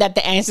knowing that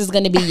the answer is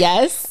going to be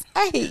yes.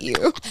 I hate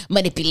you.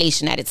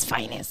 Manipulation at its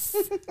finest.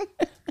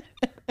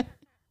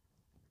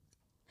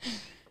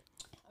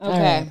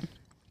 Okay.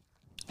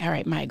 All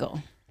right, my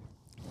go.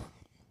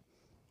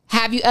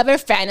 Have you ever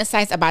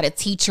fantasized about a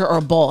teacher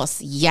or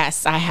boss?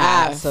 Yes, I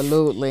have.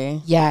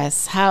 Absolutely.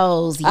 Yes.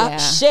 Hells yeah.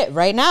 Shit,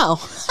 right now.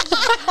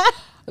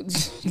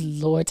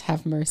 Lord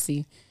have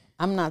mercy.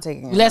 I'm not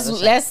taking it.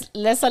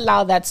 Let's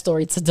allow that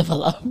story to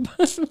develop.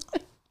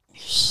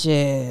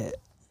 Shit.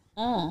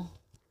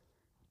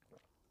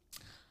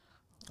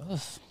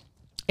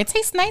 It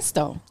tastes nice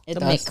though. It the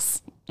does.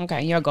 Mix.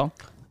 Okay, your go.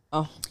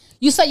 Oh.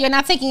 You said you're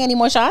not taking any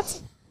more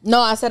shots? No,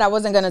 I said I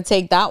wasn't going to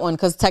take that one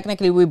because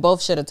technically we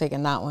both should have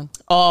taken that one.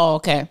 Oh,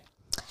 okay.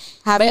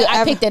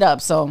 I picked it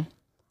up, so.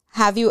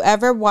 Have you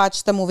ever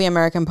watched the movie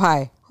American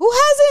Pie? Who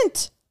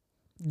hasn't?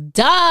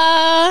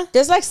 Duh.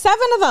 There's like 7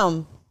 of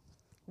them.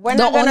 We're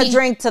not going to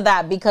drink to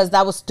that because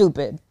that was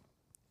stupid.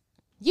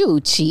 You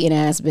cheating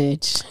ass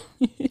bitch.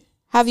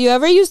 Have you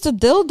ever used a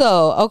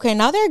dildo? Okay,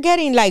 now they're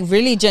getting like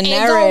really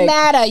generic. It don't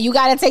matter. You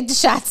got to take the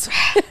shots.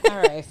 All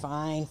right,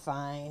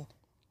 fine.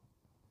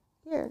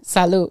 Here.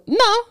 Salute.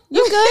 No,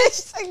 you good.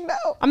 She's like,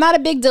 no. I'm not a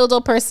big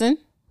dildo person.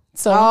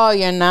 So. Oh,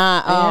 you're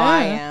not. Oh, yeah.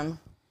 I am.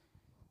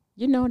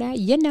 You know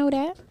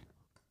that.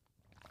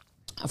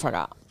 I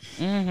forgot.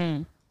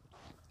 Mm-hmm.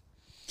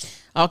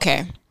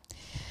 Okay.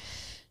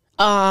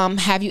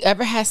 Have you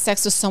ever had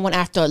sex with someone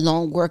after a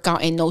long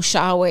workout and no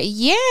shower?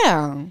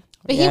 Yeah.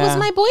 But he was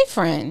my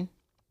boyfriend.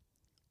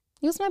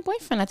 He was my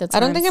boyfriend at the time.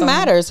 I don't think it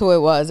matters who it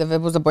was, if it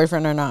was a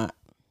boyfriend or not.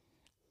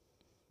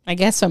 I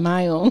guess for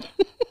my own.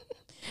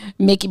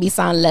 Making me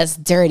sound less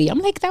dirty. I'm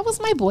like, that was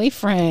my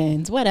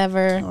boyfriend.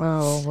 Whatever.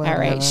 Oh,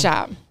 whatever. All right,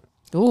 shop.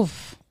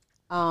 Oof.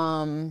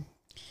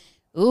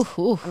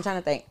 Oof. I'm trying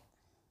to think.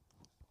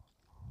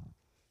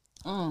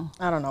 I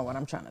don't know what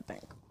I'm trying to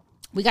think.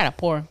 We gotta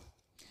pour.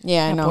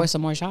 Yeah, I know. Pour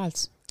some more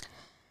shots.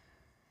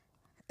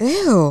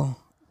 Ew.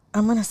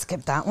 I'm gonna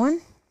skip that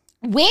one.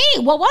 Wait,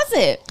 what was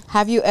it?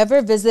 Have you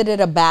ever visited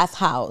a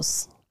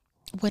bathhouse?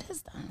 What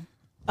is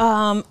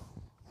that?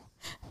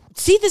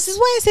 See, this is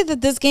why I say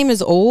that this game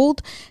is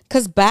old,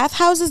 because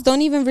bathhouses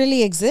don't even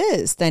really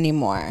exist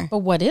anymore. But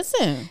what is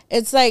it?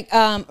 It's like,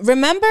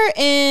 remember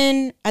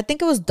in, I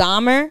think it was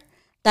Dahmer,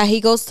 that he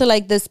goes to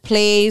like this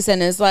place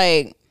and it's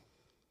like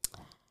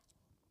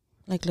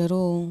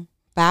little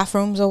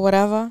bathrooms or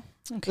whatever.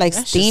 Okay, like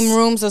steam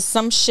rooms or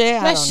some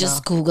shit. Let's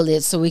just Google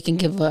it so we can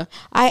give a...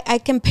 I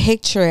can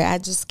picture it. I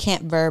just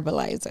can't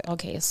verbalize it.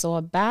 Okay, so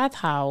a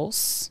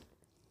bathhouse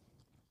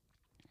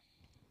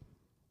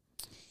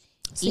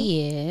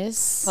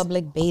is...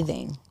 public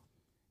bathing.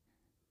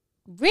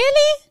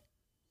 Really?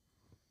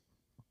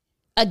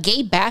 A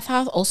gay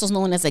bathhouse, also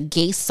known as a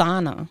gay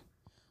sauna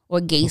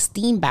or gay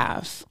steam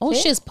bath. Oh,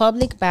 shit's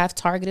public bath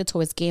targeted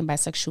towards gay and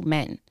bisexual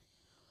men.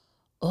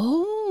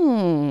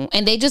 Oh,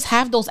 and they just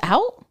have those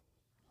out?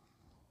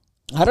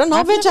 I don't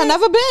know, bitch. I've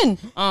never been.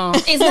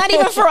 It's not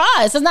even for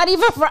us. It's not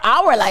even for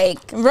our, like...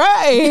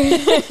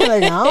 Right.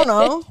 Like, I don't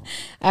know.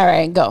 All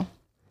right, go.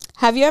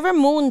 Have you ever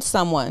mooned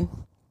someone?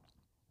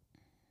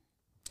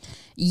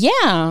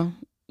 Yeah.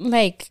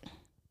 Like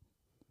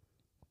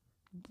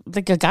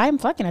a guy I'm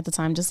fucking at the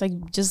time.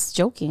 Just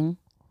joking.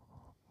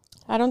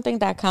 I don't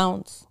think that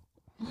counts.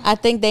 I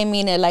think they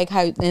mean it like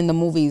how in the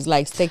movies,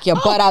 like stick your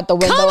butt out the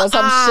window or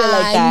some shit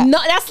like that. No,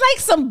 that's like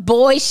some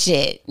boy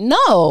shit.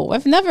 No,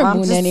 I've never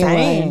mooned anyone.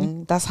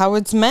 Saying, that's how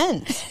it's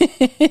meant.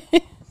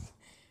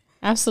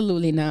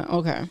 Absolutely not.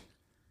 Okay.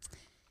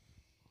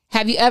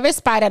 Have you ever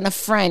spied on a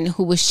friend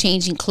who was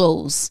changing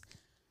clothes?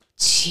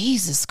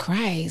 Jesus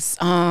Christ.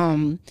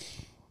 I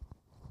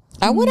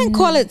wouldn't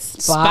call it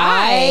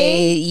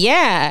spy.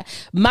 Yeah.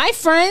 My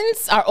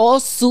friends are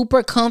all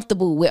super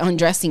comfortable with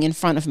undressing in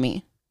front of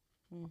me.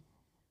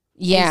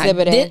 Yeah,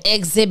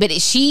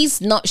 exhibited. She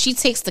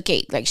takes the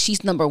cake. Like,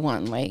 she's number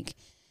one. Like,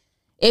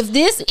 I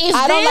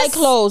don't like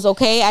clothes.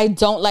 Okay, I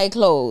don't like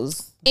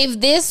clothes. If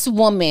this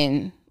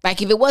woman,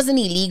 like, if it wasn't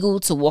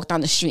illegal to walk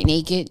down the street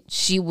naked,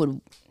 she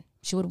would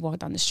walk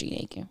down the street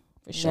naked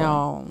for sure.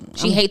 No,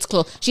 she hates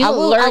clothes. She's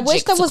allergic. I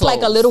wish there was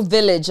like a little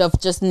village of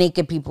just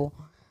naked people.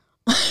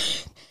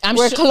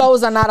 Where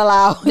clothes are not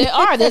allowed.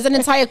 There's an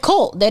entire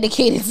cult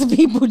dedicated to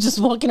people just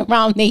walking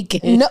around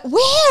naked. No,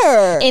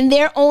 where? In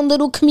their own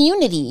little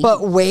community.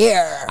 But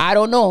where? I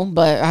don't know,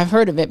 but I've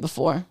heard of it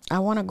before. I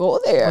want to go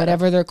there.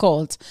 Whatever they're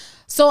called.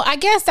 So I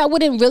guess that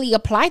wouldn't really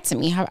apply to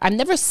me. I've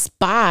never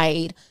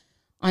spied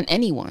on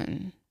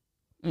anyone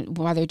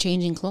while they're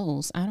changing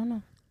clothes. I don't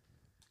know.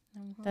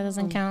 That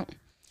doesn't count.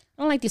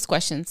 I don't like these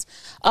questions.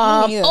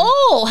 Have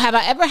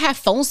I ever had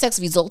phone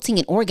sex resulting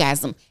in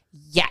orgasm?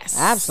 Yes.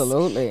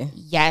 Absolutely.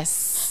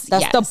 Yes.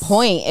 That's the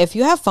point. If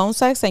you have phone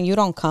sex and you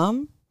don't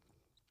come,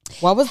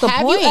 what was the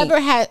point? Have you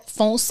ever had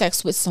phone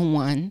sex with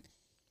someone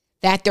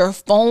that their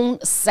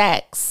phone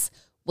sex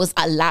was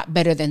a lot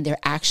better than their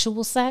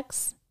actual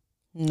sex?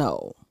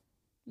 No.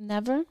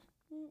 Never?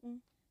 Mm-mm.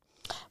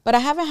 But I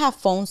haven't had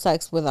phone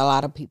sex with a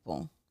lot of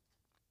people.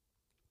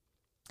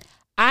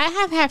 I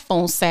have had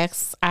phone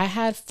sex. I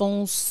had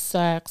phone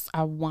sex,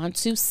 I want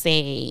to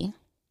say,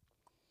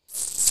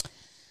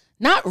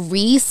 not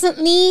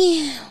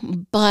recently,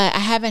 but I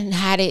haven't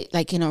had it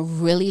like in a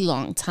really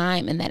long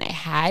time. And then I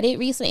had it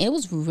recently. It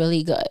was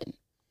really good.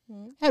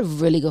 I had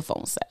really good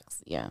phone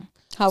sex. Yeah.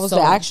 How was the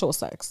actual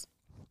sex?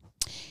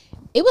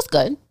 It was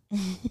good. No,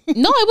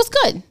 it was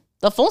good.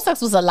 The phone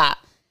sex was a lot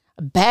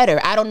better.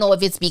 I don't know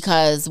if it's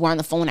because we're on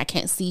the phone, I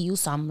can't see you,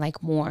 so I'm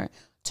like more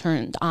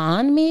turned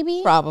on,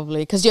 maybe.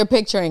 Probably because you're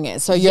picturing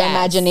it, so your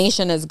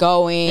imagination is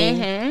going.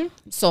 Mm-hmm.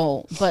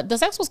 So, but the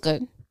sex was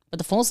good, but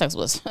the phone sex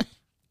was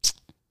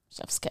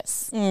chef's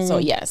kiss. So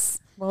yes,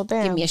 well,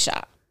 damn, give me a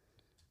shot.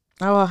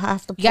 I will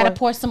have to. You gotta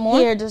pour some more.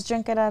 Here, just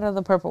drink it out of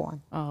the purple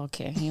one. Oh,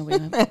 okay. Here we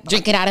go.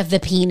 Drink it out of the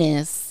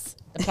penis,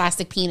 the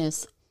plastic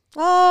penis.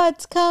 Oh,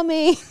 it's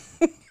coming.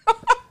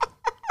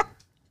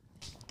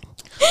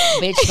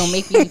 Bitch, don't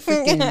make me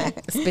freaking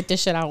spit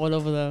this shit out all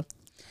over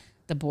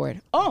the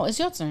board. Oh, it's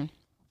your turn.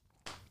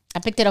 I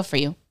picked it up for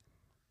you.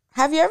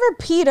 Have you ever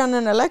peed on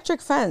an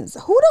electric fence?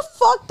 Who the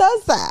fuck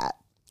does that?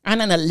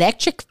 On an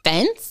electric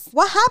fence?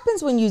 What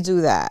happens when you do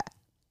that?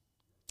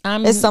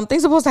 Is something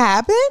supposed to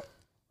happen?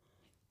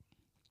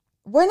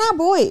 We're not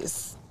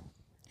boys.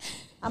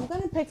 I'm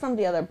going to pick from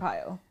the other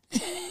pile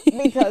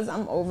because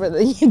I'm over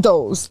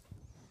those.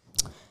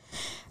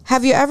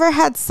 Have you ever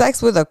had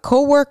sex with a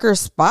coworker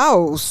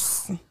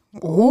spouse?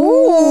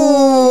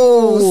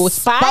 Ooh,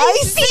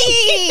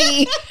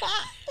 spicy.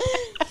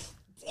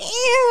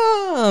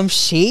 Damn,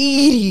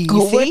 shady.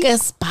 Coworker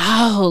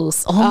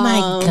spouse. Oh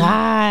my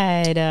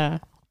God.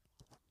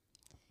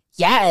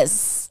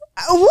 Yes.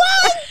 What?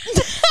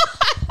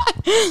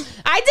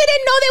 I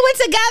didn't know they were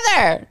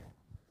together.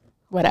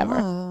 Whatever.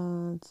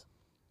 What?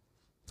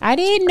 I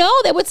didn't know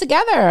they were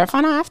together. I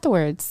found out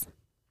afterwards.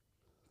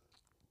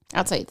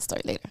 I'll tell you the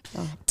story later.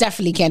 Oh.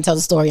 Definitely can't tell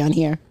the story on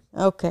here.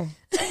 Okay.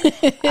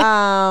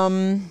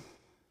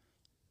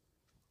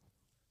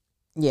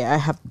 Yeah, I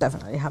have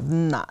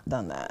not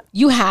done that.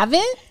 You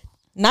haven't?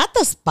 Not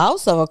the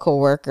spouse of a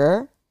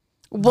coworker.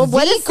 Well,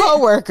 what is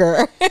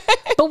coworker?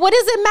 But what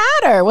does it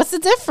matter? What's the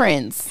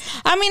difference?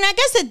 I mean, I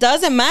guess it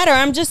doesn't matter.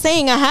 I'm just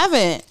saying I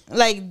haven't.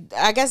 Like,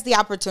 I guess the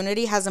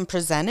opportunity hasn't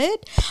presented.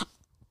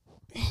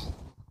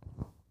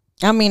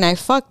 I mean, I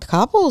fucked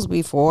couples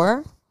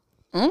before.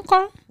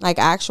 Okay. Like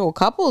actual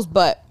couples,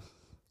 but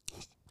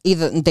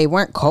either they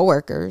weren't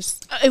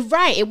coworkers.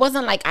 Right. It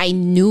wasn't like I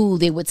knew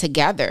they were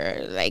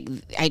together. Like,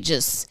 I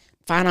just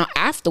found out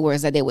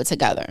afterwards that they were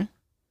together.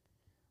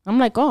 I'm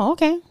like, oh,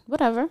 okay,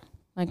 whatever.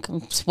 Like,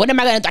 what am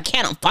I going to do? I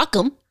can't unfuck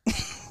them.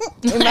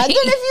 Imagine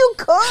if you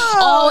could.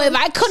 Oh, if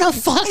I couldn't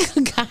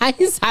fuck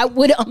guys, I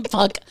would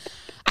unfuck.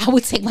 I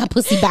would take my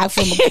pussy back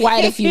from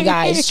quite a few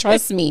guys.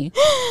 Trust me.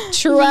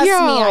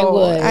 I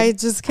would. I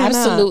just cannot.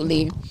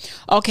 Absolutely.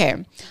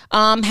 Okay.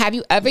 Have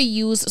you ever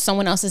used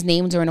someone else's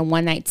name during a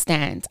one night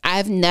stand?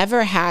 I've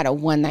never had a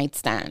one night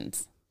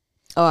stand.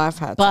 Oh, I've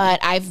had. But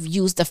I've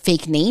used a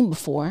fake name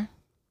before.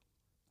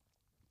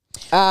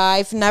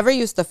 I've never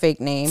used the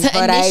fake name,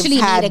 but I've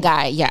had a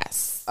guy.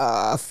 Yes,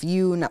 a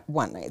few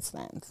one night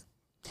stands.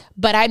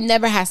 But I've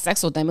never had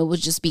sex with them. It would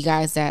just be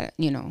guys that,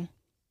 you know,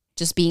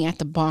 just being at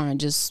the bar and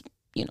just,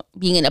 you know,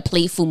 being in a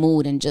playful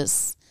mood and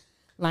just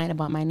lying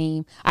about my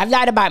name. I've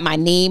lied about my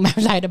name. I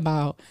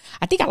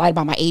think I lied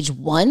about my age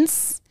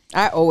once.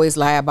 I always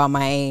lie about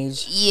my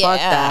age. Yeah. Fuck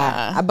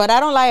that. But I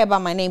don't lie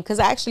about my name because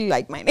I actually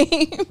like my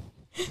name.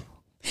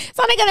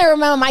 So they're gonna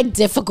remember my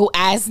difficult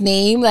ass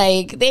name.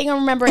 Like, they ain't gonna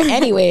remember it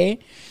anyway.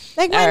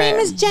 Like, my name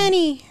is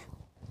Jenny.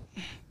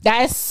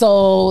 That's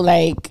so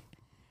like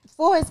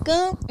Forrest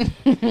Gump.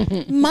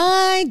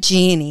 My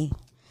Jenny.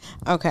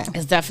 Okay.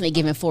 It's definitely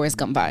giving Forrest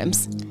Gump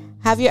vibes.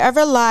 Have you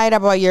ever lied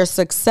about your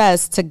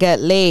success to get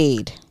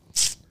laid?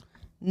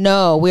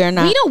 No, we are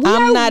not.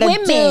 I'm not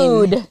women.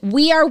 A dude.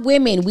 We are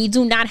women. We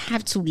do not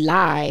have to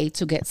lie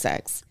to get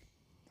sex.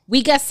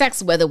 We get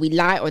sex whether we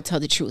lie or tell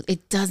the truth.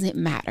 It doesn't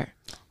matter.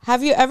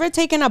 Have you ever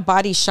taken a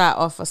body shot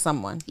off of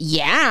someone?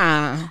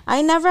 Yeah.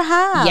 I never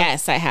have.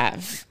 Yes, I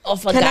have.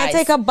 Off of Can guys. I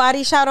take a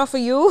body shot off of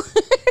you?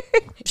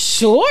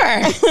 Sure.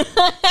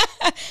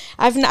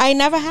 I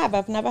never have.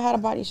 I've never had a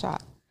body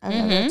shot. I've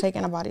never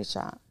taken a body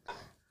shot.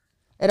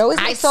 It always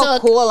looks so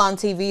cool on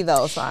TV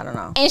though, so I don't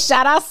know. And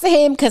shout outs to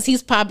him because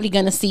he's probably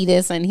going to see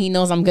this and he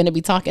knows I'm going to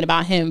be talking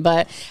about him.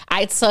 But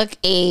I took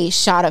a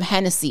shot of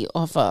Hennessy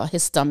off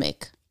his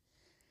stomach.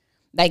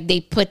 Like,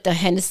 they put the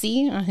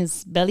Hennessy on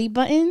his belly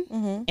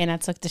button, and I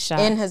took the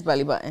shot. In his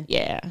belly button?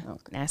 Yeah.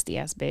 Okay. Nasty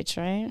ass bitch,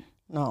 right?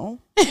 No.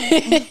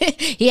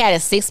 He had a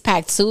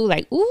 6-pack too.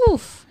 Like,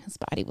 oof. His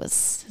body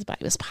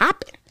was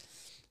popping.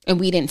 And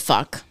we didn't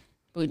fuck.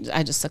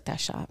 I just took that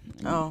shot.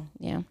 Oh.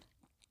 Yeah.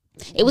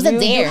 It was a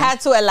dare. You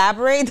had to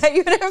elaborate that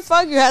you didn't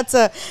fuck? You had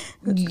to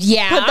put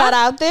that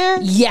out there?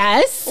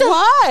 Yes.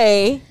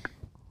 Why?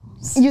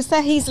 You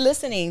said he's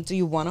listening. Do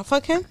you want to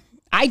fuck him?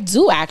 I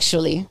do,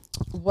 actually.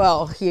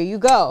 Well, here you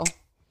go.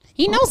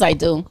 He knows I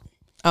do.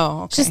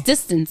 Oh, okay. Just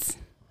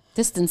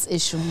distance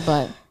issue,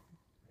 but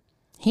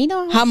he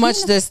knows. How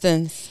much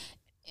distance?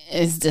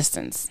 It's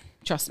distance.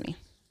 Trust me.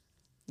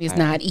 It's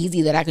not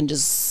easy that I can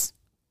just.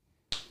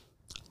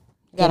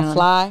 You gotta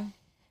fly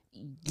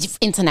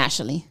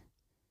internationally.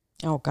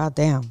 Oh,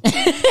 goddamn.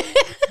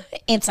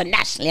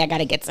 Internationally, I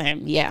gotta get to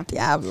him. Yeah.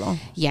 Diablo.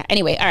 Yeah.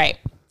 Anyway, all right.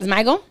 Is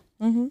my go?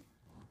 Mm-hmm.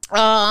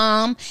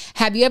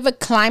 Have you ever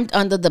climbed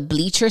under the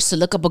bleachers to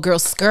look up a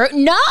girl's skirt?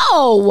 No.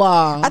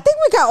 I think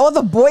we got all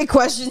the boy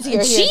questions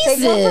here. Jesus. Take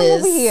one from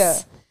over here.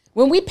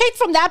 When we picked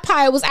from that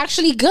pile, it was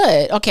actually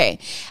good. Okay.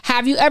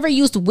 Have you ever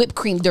used whipped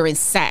cream during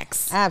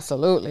sex?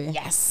 Absolutely.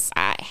 Yes,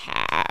 I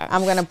have.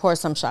 I'm gonna pour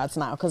some shots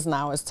now because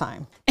now it's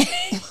time.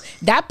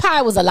 That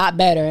pie was a lot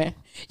better.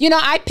 You know,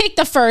 I picked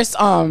the first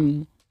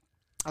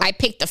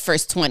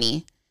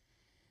 20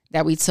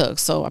 that we took,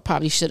 so I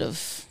probably should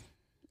have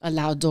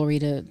allowed Dory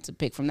to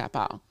pick from that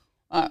pile.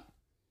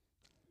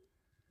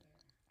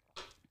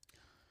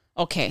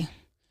 Okay. I'm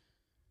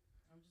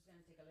just gonna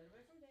take a little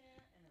bit from there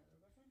and a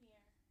little bit from here,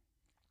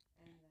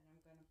 and then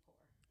I'm gonna pour.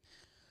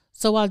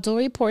 So while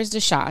Dory pours the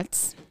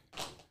shots,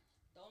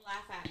 don't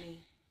laugh at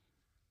me.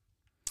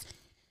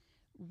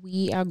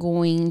 We are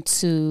going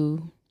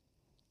to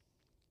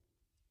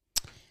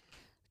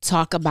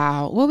talk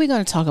about what are we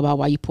going to talk about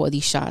while you pour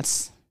these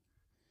shots?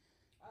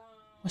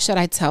 What should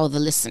I tell the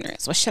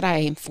listeners? What should I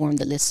inform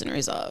the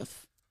listeners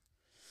of?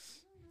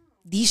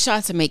 These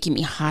shots are making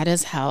me hot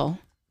as hell.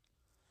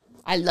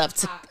 I love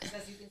to.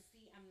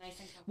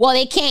 Well,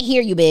 they can't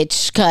hear you,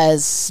 bitch,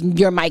 because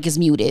your mic is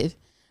muted.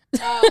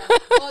 Well,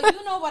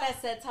 you know what I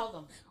said. Tell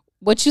them.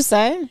 What you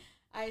said?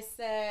 I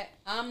said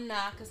I'm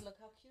not, because look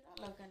how cute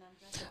I look, and I'm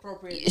dressed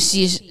appropriately.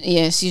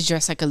 She's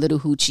dressed like a little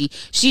hoochie.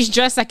 She's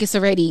dressed like it's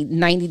already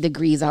 90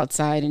 degrees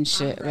outside and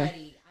shit. I'm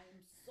ready. I'm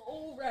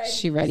so ready.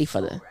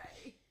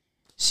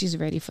 She's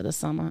ready for the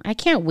summer. I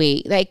can't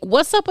wait. Like,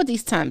 what's up with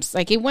these temps?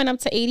 Like, it went up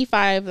to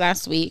 85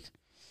 last week,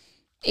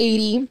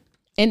 80,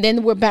 and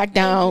then we're back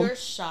down. You're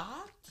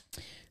shocked?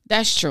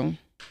 That's true.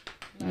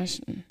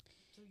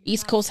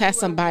 East Coast has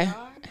some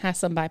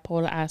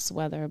bipolar ass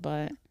weather,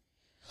 but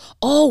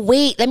Oh,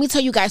 wait. Let me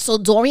tell you guys. So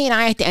Dory and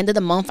I, at the end of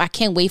the month, I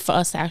can't wait for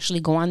us to actually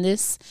go on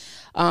this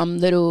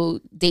little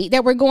date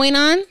that we're going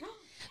on.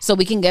 So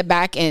we can get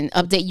back and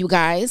update you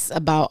guys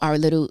about our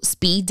little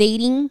speed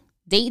dating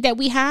date that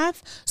we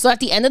have. So at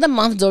the end of the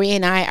month, Dory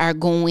and I are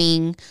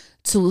going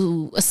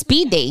to a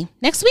speed date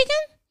next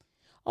weekend.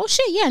 Oh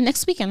shit, yeah,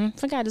 next weekend. I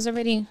forgot, it's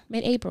already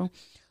mid-April.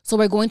 So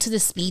we're going to the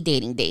speed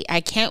dating date. I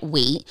can't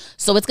wait.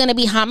 So it's gonna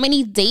be, how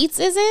many dates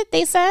is it?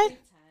 They said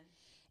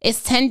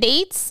it's 10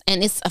 dates,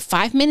 and it's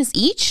 5 minutes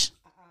each.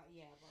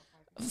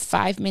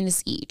 5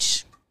 minutes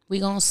each. We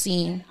gonna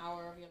see. An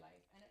hour of your life,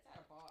 and it's at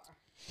a bar.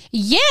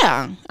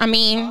 Yeah, I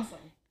mean, awesome.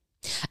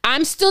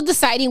 I'm still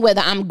deciding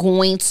whether I'm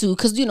going to,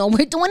 because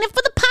we're doing it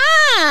for the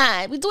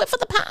pod. We do it for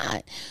the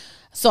pod.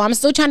 So I'm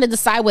still trying to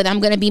decide whether I'm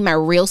gonna be my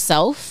real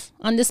self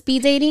on the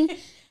speed dating.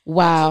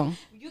 Wow.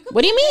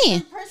 What do you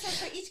mean? Person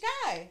for each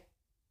guy.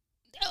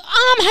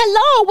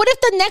 Hello. What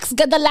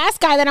if the last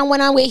guy that I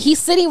went on with, he's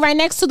sitting right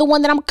next to the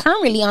one that I'm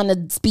currently on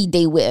the speed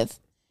date with,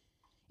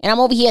 and I'm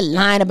over here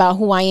lying about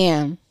who I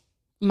am,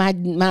 my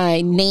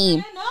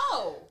name.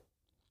 No.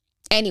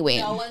 Anyway,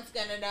 no one's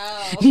gonna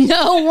know.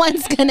 No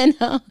one's gonna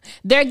know.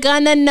 They're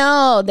gonna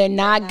know. They're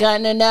not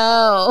gonna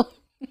know.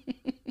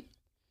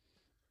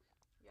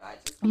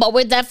 But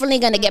we're definitely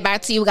gonna get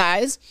back to you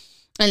guys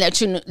and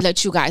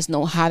let you guys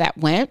know how that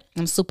went.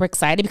 I'm super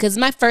excited because it's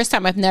my first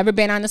time. I've never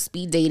been on a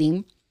speed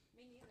dating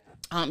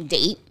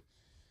date.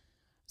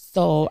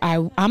 So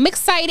I'm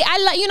excited.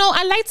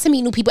 I like to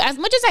meet new people. As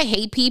much as I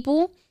hate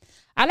people,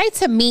 I like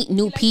to meet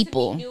new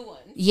people.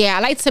 Yeah, I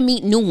like to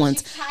meet new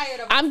ones.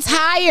 I'm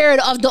tired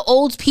of the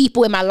old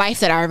people in my life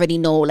that I already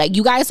know. Like,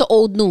 you guys are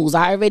old news.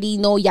 I already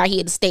know y'all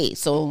here to stay.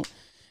 So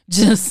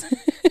just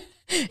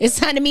it's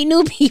time to meet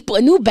new people,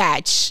 a new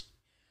batch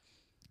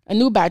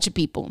of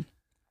people.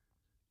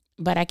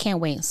 But I can't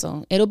wait.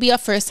 So it'll be our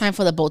first time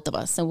for the both of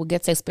us, and we'll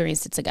get to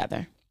experience it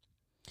together.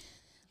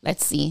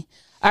 Let's see.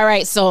 All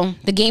right, so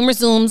the game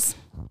resumes.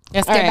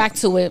 Let's get back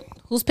to it.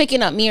 Who's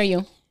picking up, me or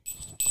you?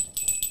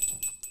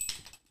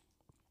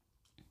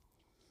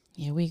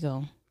 Here we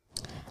go.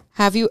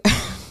 Have you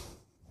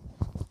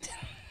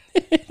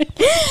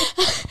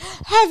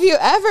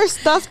ever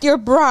stuffed your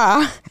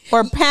bra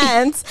or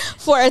pants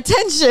for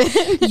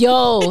attention?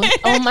 Yo,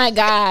 oh my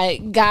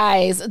God,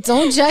 guys,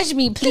 don't judge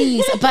me,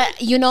 please.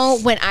 But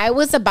when I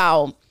was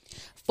about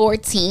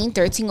 13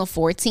 or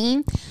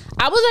 14,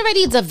 I was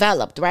already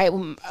developed, right?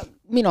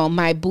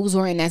 My boobs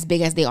weren't as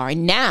big as they are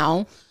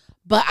now,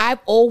 but I've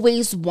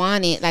always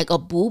wanted like a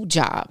boob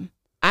job.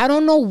 I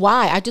don't know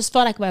why. I just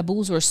felt like my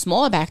boobs were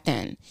small back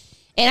then.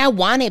 And I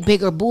wanted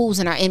bigger boobs.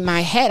 And in my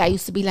head, I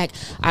used to be like,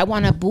 I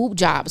want a boob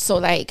job. So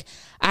like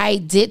I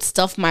did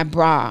stuff my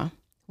bra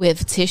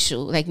with tissue,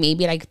 like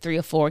maybe like 3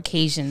 or 4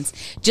 occasions,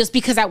 just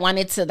because I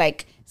wanted to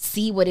like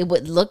see what it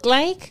would look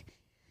like.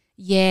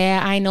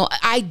 Yeah, I know.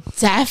 I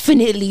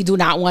definitely do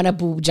not want a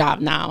boob job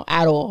now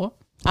at all.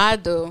 I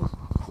do.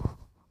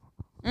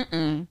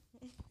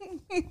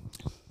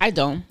 I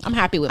don't. I'm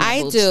happy with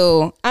my boobs. I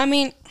do. I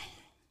mean,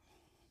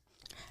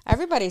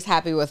 everybody's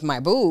happy with my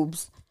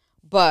boobs,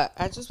 but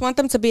I just want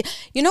them to be,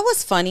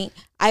 what's funny?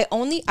 I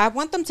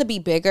want them to be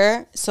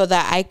bigger so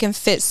that I can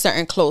fit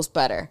certain clothes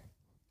better.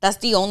 That's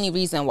the only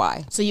reason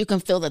why. So you can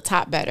fill the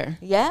top better.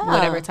 Yeah.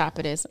 Whatever top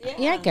it is.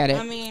 Yeah, I get it.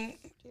 I mean,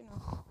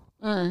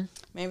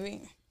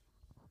 maybe.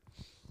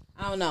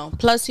 I don't know.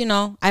 Plus,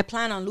 I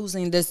plan on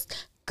losing this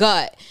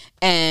gut.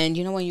 And,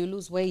 when you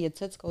lose weight, your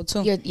tits go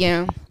too.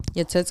 Yeah.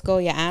 Your tits go,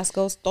 your ass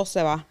goes, todo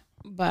se va.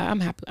 But I'm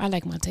happy. I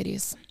like my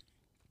titties.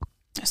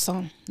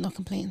 So, no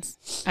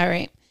complaints. All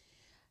right.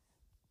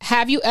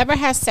 Have you ever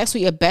had sex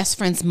with your best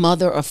friend's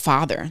mother or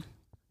father?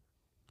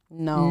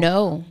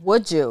 No.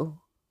 Would you?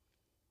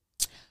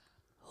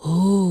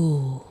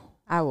 Ooh.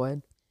 I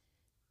would.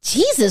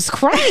 Jesus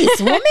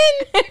Christ, woman.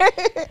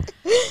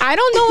 I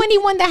don't know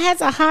anyone that has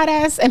a hot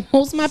ass, and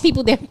most of my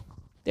people,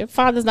 their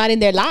father's not in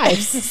their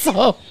lives.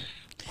 So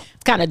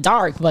it's kind of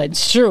dark, but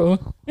it's true.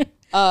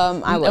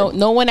 I would.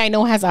 No one I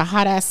know has a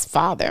hot ass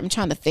father. I'm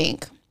trying to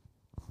think.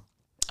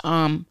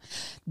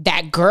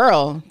 That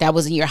girl that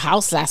was in your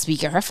house last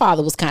week, her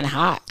father was kind of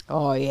hot.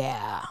 Oh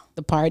yeah,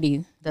 the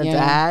party, the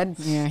dad.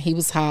 Yeah, he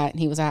was hot.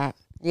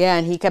 Yeah,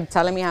 and he kept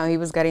telling me how he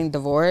was getting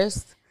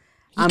divorced.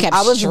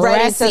 I was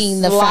ready to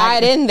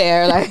slide in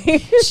there, like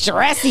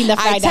stressing the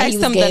fact that he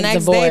was getting divorced. I text him the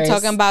next day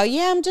talking about,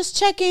 I'm just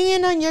checking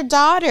in on your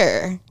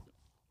daughter.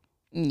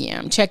 Yeah,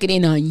 I'm checking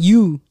in on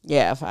you.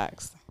 Yeah,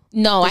 facts.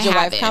 No, Did your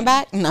wife come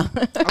back? No.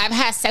 I've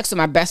had sex with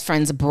my best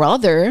friend's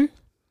brother.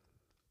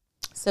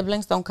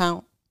 Siblings don't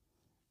count.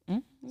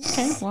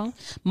 Okay, well,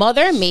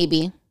 mother,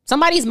 maybe.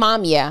 Somebody's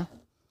mom, yeah.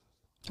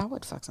 I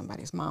would fuck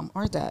somebody's mom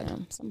or dad.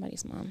 Yeah,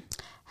 somebody's mom.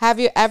 Have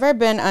you ever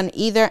been on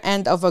either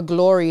end of a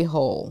glory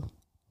hole?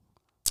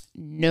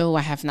 No,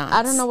 I have not.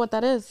 I don't know what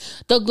that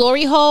is. The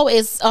glory hole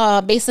is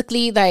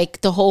basically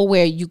like the hole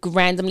where you could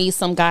randomly,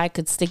 some guy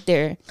could stick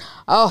their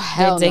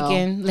dick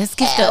in. Let's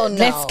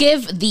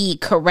give the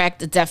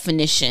correct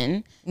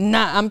definition.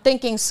 Nah, I'm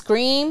thinking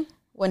Scream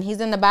When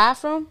he's in the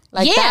bathroom?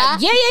 Like yeah, that?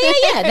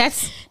 Yeah.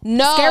 That's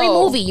No. Scary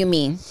Movie, you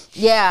mean?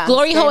 Yeah.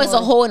 Glory Scary hole is a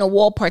Movie. hole in a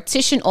wall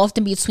partition,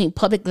 often between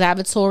public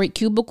lavatory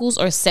cubicles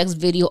or sex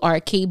video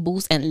arcade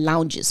booths and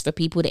lounges for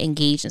people to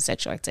engage in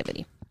sexual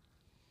activity.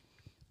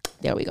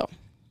 There we go.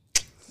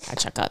 I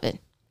check out it.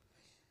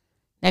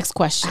 Next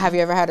question. Have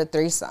you ever had a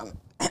threesome?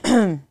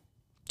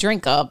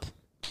 Drink up.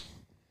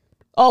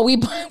 Oh, we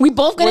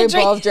both gonna We're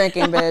drink. both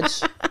drinking,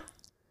 bitch.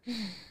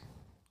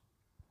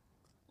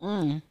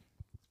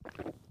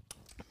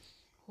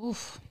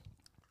 Oof.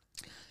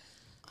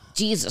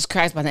 Jesus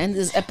Christ, by the end of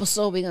this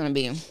episode, we're gonna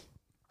be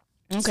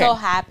okay. So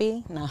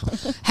happy. No.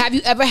 Have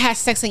you ever had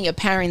sex in your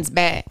parents'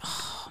 bed?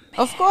 Oh,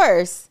 Of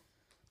course.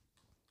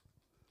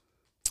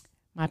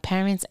 my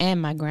parents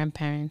and my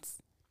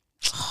grandparents.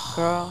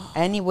 Girl,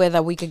 anywhere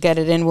that we could get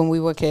it in when we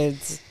were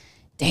kids.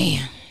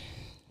 Damn.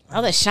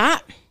 Another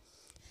shot?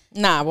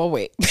 Nah, we'll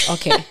wait.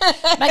 Okay.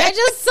 Like I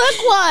just took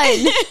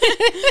one.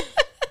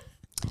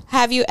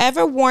 Have you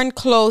ever worn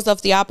clothes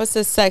of the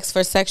opposite sex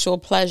for sexual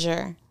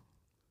pleasure?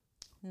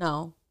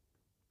 No.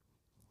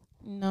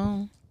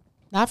 No.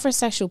 Not for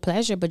sexual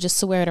pleasure, but just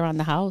to wear it around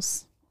the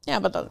house. Yeah,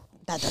 but that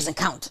doesn't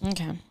count.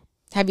 Okay.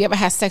 Have you ever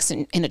had sex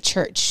in a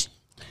church?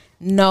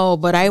 No,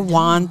 but I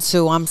want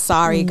to. I'm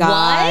sorry,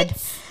 God.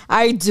 What?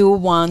 I do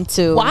want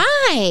to.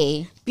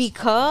 Why?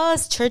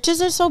 Because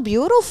churches are so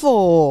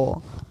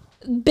beautiful.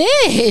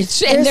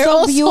 Bitch. And they're so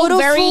also beautiful,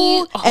 very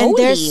holy. and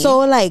they're so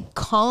like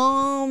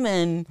calm,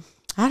 and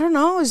I don't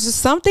know. It's just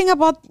something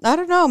about, I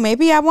don't know.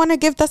 Maybe I want to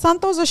give the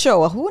Santos a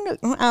show. I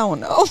don't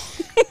know.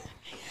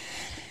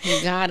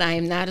 God, I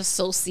am not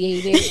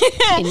associated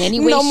in any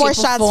way, No shape, more or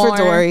shots form, for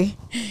Dory.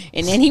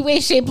 in any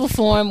way, shape, or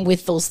form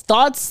with those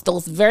thoughts,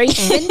 those very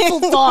sinful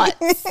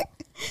thoughts.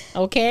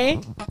 Okay?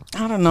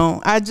 I don't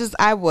know. I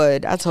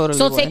totally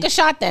So would. take a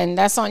shot then.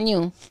 That's on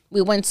you.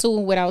 We went 2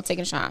 without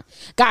taking a shot.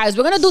 Guys,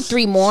 we're going to do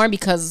 3 more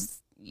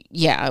because,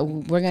 yeah,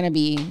 we're going to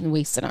be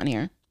wasted on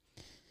here.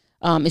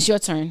 It's your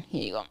turn.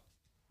 Here you go.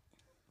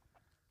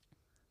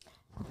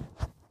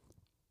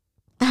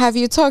 Have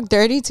you talked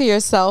dirty to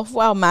yourself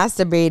while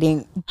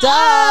masturbating? Duh.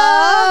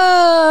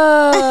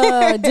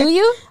 Do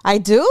you? I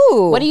do.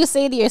 What do you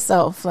say to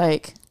yourself?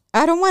 Like,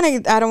 I don't want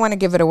to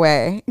give it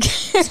away.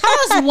 tell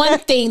us one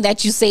thing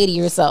that you say to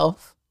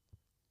yourself.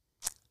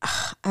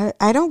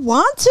 I don't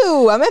want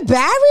to. I'm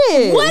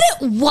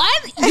embarrassed.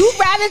 What? You'd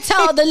rather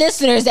tell the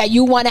listeners that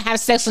you want to have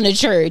sex in the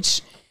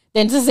church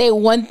than to say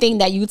one thing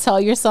that you tell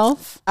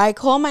yourself? I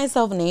call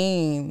myself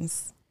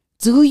names.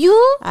 Do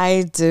you?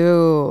 I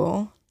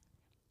do.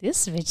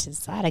 This bitch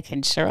is out of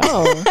control.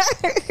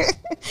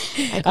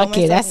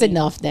 Okay, that's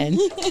enough then.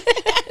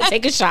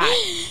 Take a shot.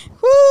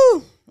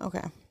 Woo.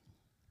 Okay.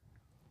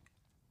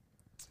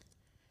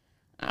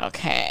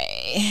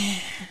 Okay.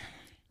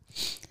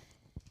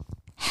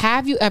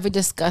 Have you ever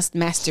discussed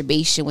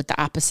masturbation with the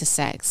opposite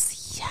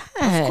sex? Yes.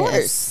 Of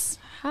course.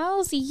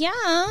 How's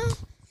yeah?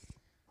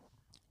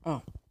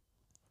 Oh.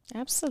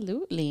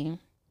 Absolutely.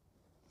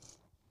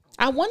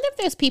 I wonder if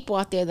there's people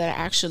out there that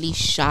are actually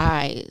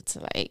shy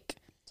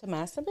to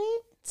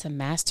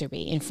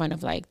masturbate in front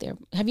of like their.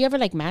 Have you ever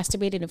like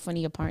masturbated in front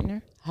of your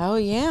partner? Hell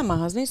yeah, my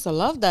husband used to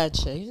love that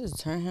shit. He used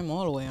to turn him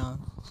all the way on.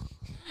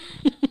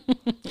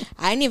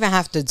 I didn't even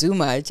have to do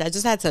much. I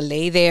just had to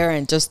lay there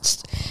and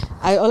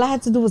all I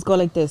had to do was go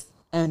like this,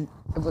 and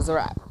it was a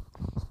wrap.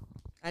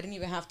 I didn't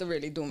even have to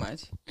really do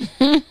much.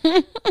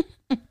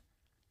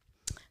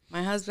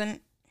 My husband,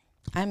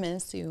 I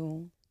miss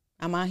you.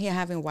 I'm out here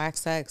having whack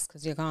sex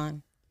because you're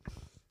gone.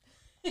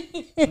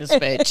 This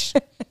bitch.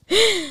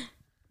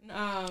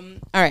 All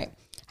right.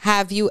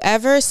 Have you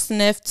ever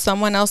sniffed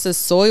someone else's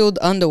soiled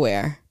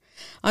underwear?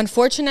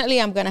 Unfortunately,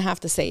 I'm gonna have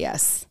to say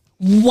yes.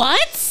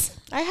 What?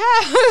 I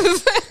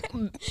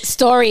have.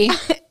 Story.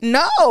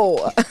 No.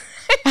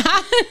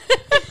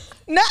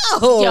 No.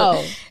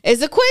 Yo.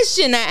 It's a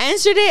question. I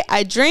answered it.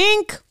 I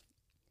drink.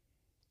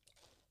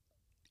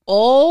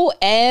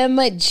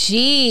 OMG.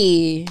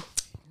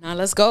 Now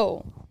let's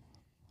go.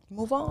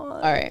 Move on.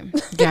 All right,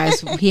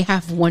 guys, we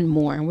have one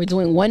more. We're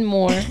doing one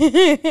more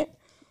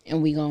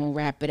and we're going to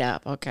wrap it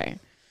up. Okay.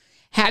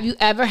 Have you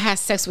ever had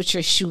sex with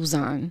your shoes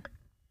on?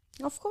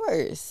 Of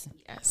course.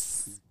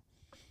 Yes.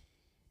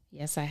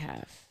 Yes, I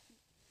have.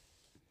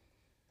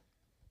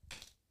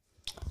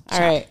 All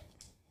right.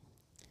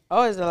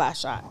 Oh, it's the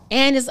last shot.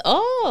 And it's,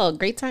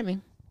 great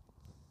timing.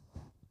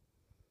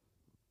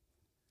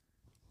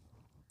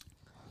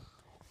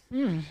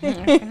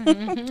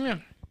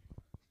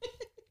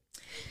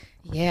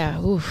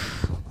 Yeah.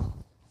 Oof.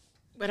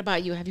 What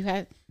about you? Have you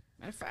had?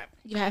 Matter of fact,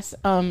 you had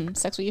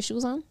sex with your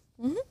shoes on?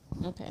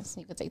 Mm-hmm. Okay, so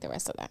you can take the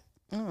rest of that.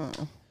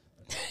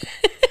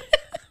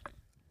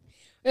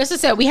 As I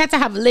said, we had to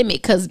have a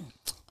limit because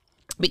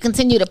we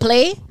continue to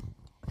play.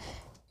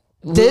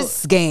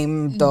 This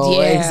game, though,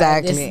 Yeah,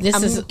 exactly. this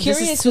I'm is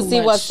curious too to see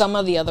much. what some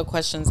of the other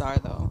questions are,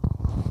 though.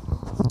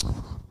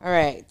 All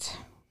right.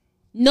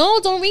 No,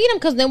 don't read them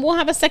because then we'll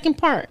have a second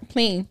part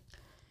playing.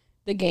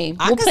 the game.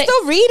 I can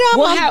still read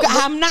them.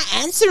 I'm not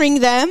answering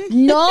them.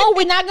 No,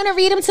 we're not gonna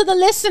read them to the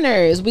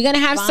listeners. We're gonna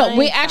have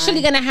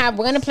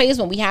we're gonna play this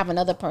when we have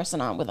another person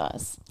on with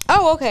us.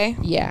 Oh, okay.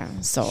 Yeah,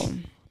 so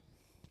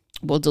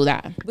we'll do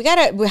that. We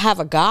have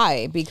a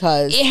guy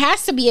because it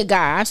has to be a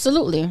guy.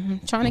 Absolutely.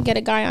 I'm trying to get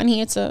a guy on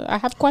here I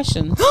have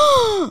questions.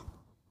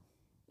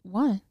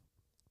 What?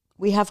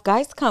 We have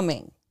guys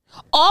coming.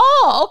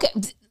 Oh, okay.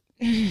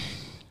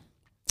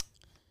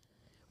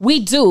 We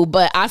do,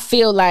 but I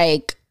feel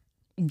like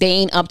they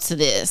ain't up to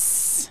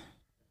this.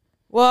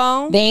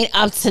 Well, they ain't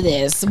up to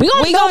this. We're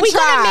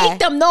gonna make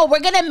them. No, we're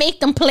gonna make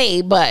them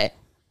play. But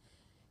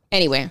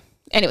anyway,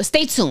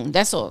 stay tuned.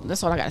 That's all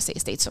I gotta say.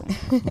 Stay tuned.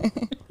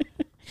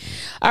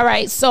 All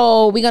right,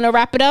 so we're gonna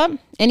wrap it up.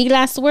 Any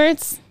last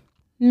words,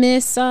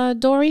 Miss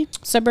Dory,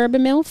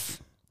 Suburban MILF?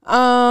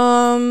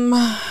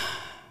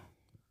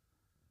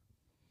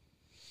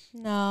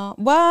 No.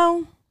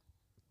 Well,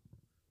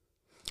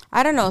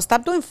 I don't know.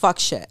 Stop doing fuck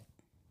shit.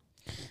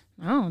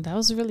 Oh, that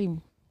was really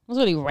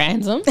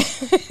random.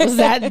 Was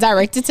that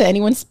directed to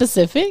anyone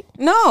specific?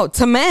 No,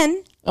 to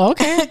men.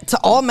 Okay. To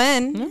all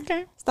men.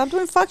 Okay. Stop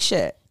doing fuck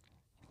shit.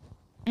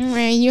 All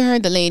right, you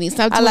heard the lady.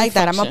 Stop doing I like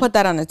that. I'm shit. going to put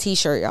that on a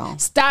t-shirt, y'all.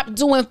 Stop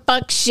doing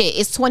fuck shit.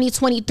 It's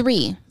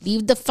 2023.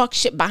 Leave the fuck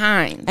shit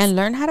behind. And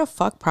learn how to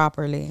fuck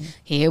properly.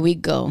 Here we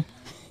go.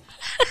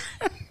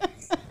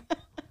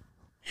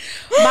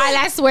 My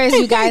last words,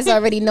 you guys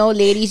already know,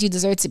 ladies, you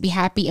deserve to be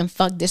happy and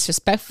fuck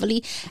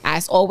disrespectfully.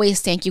 As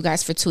always, thank you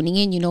guys for tuning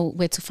in. You know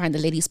where to find the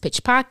Ladies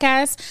Pitch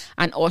podcast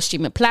on all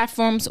streaming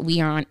platforms.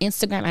 We are on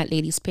Instagram at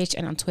Ladies Pitch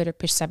and on Twitter,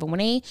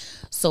 Pitch718.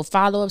 So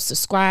follow up,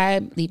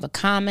 subscribe, leave a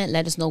comment.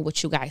 Let us know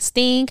what you guys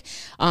think.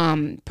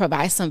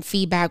 Provide some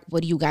feedback.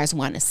 What do you guys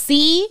want to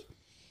see?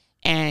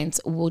 And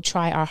we'll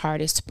try our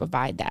hardest to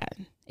provide that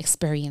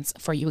experience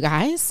for you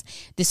guys.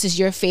 This is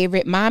your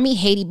favorite mommy,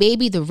 Haiti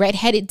Baby, the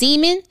redheaded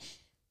demon.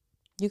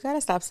 You got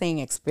to stop saying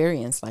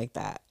experience like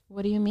that.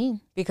 What do you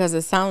mean? Because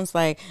it sounds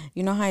like,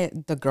 you know how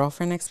the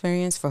girlfriend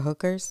experience for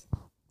hookers?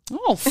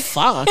 Oh,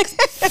 fuck.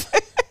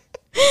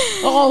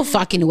 Oh,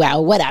 fucking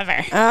well,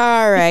 whatever.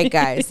 All right,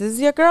 guys. This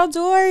is your girl,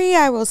 Dory.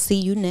 I will see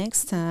you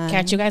next time.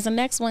 Catch you guys on the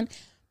next one.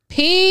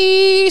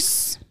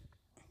 Peace.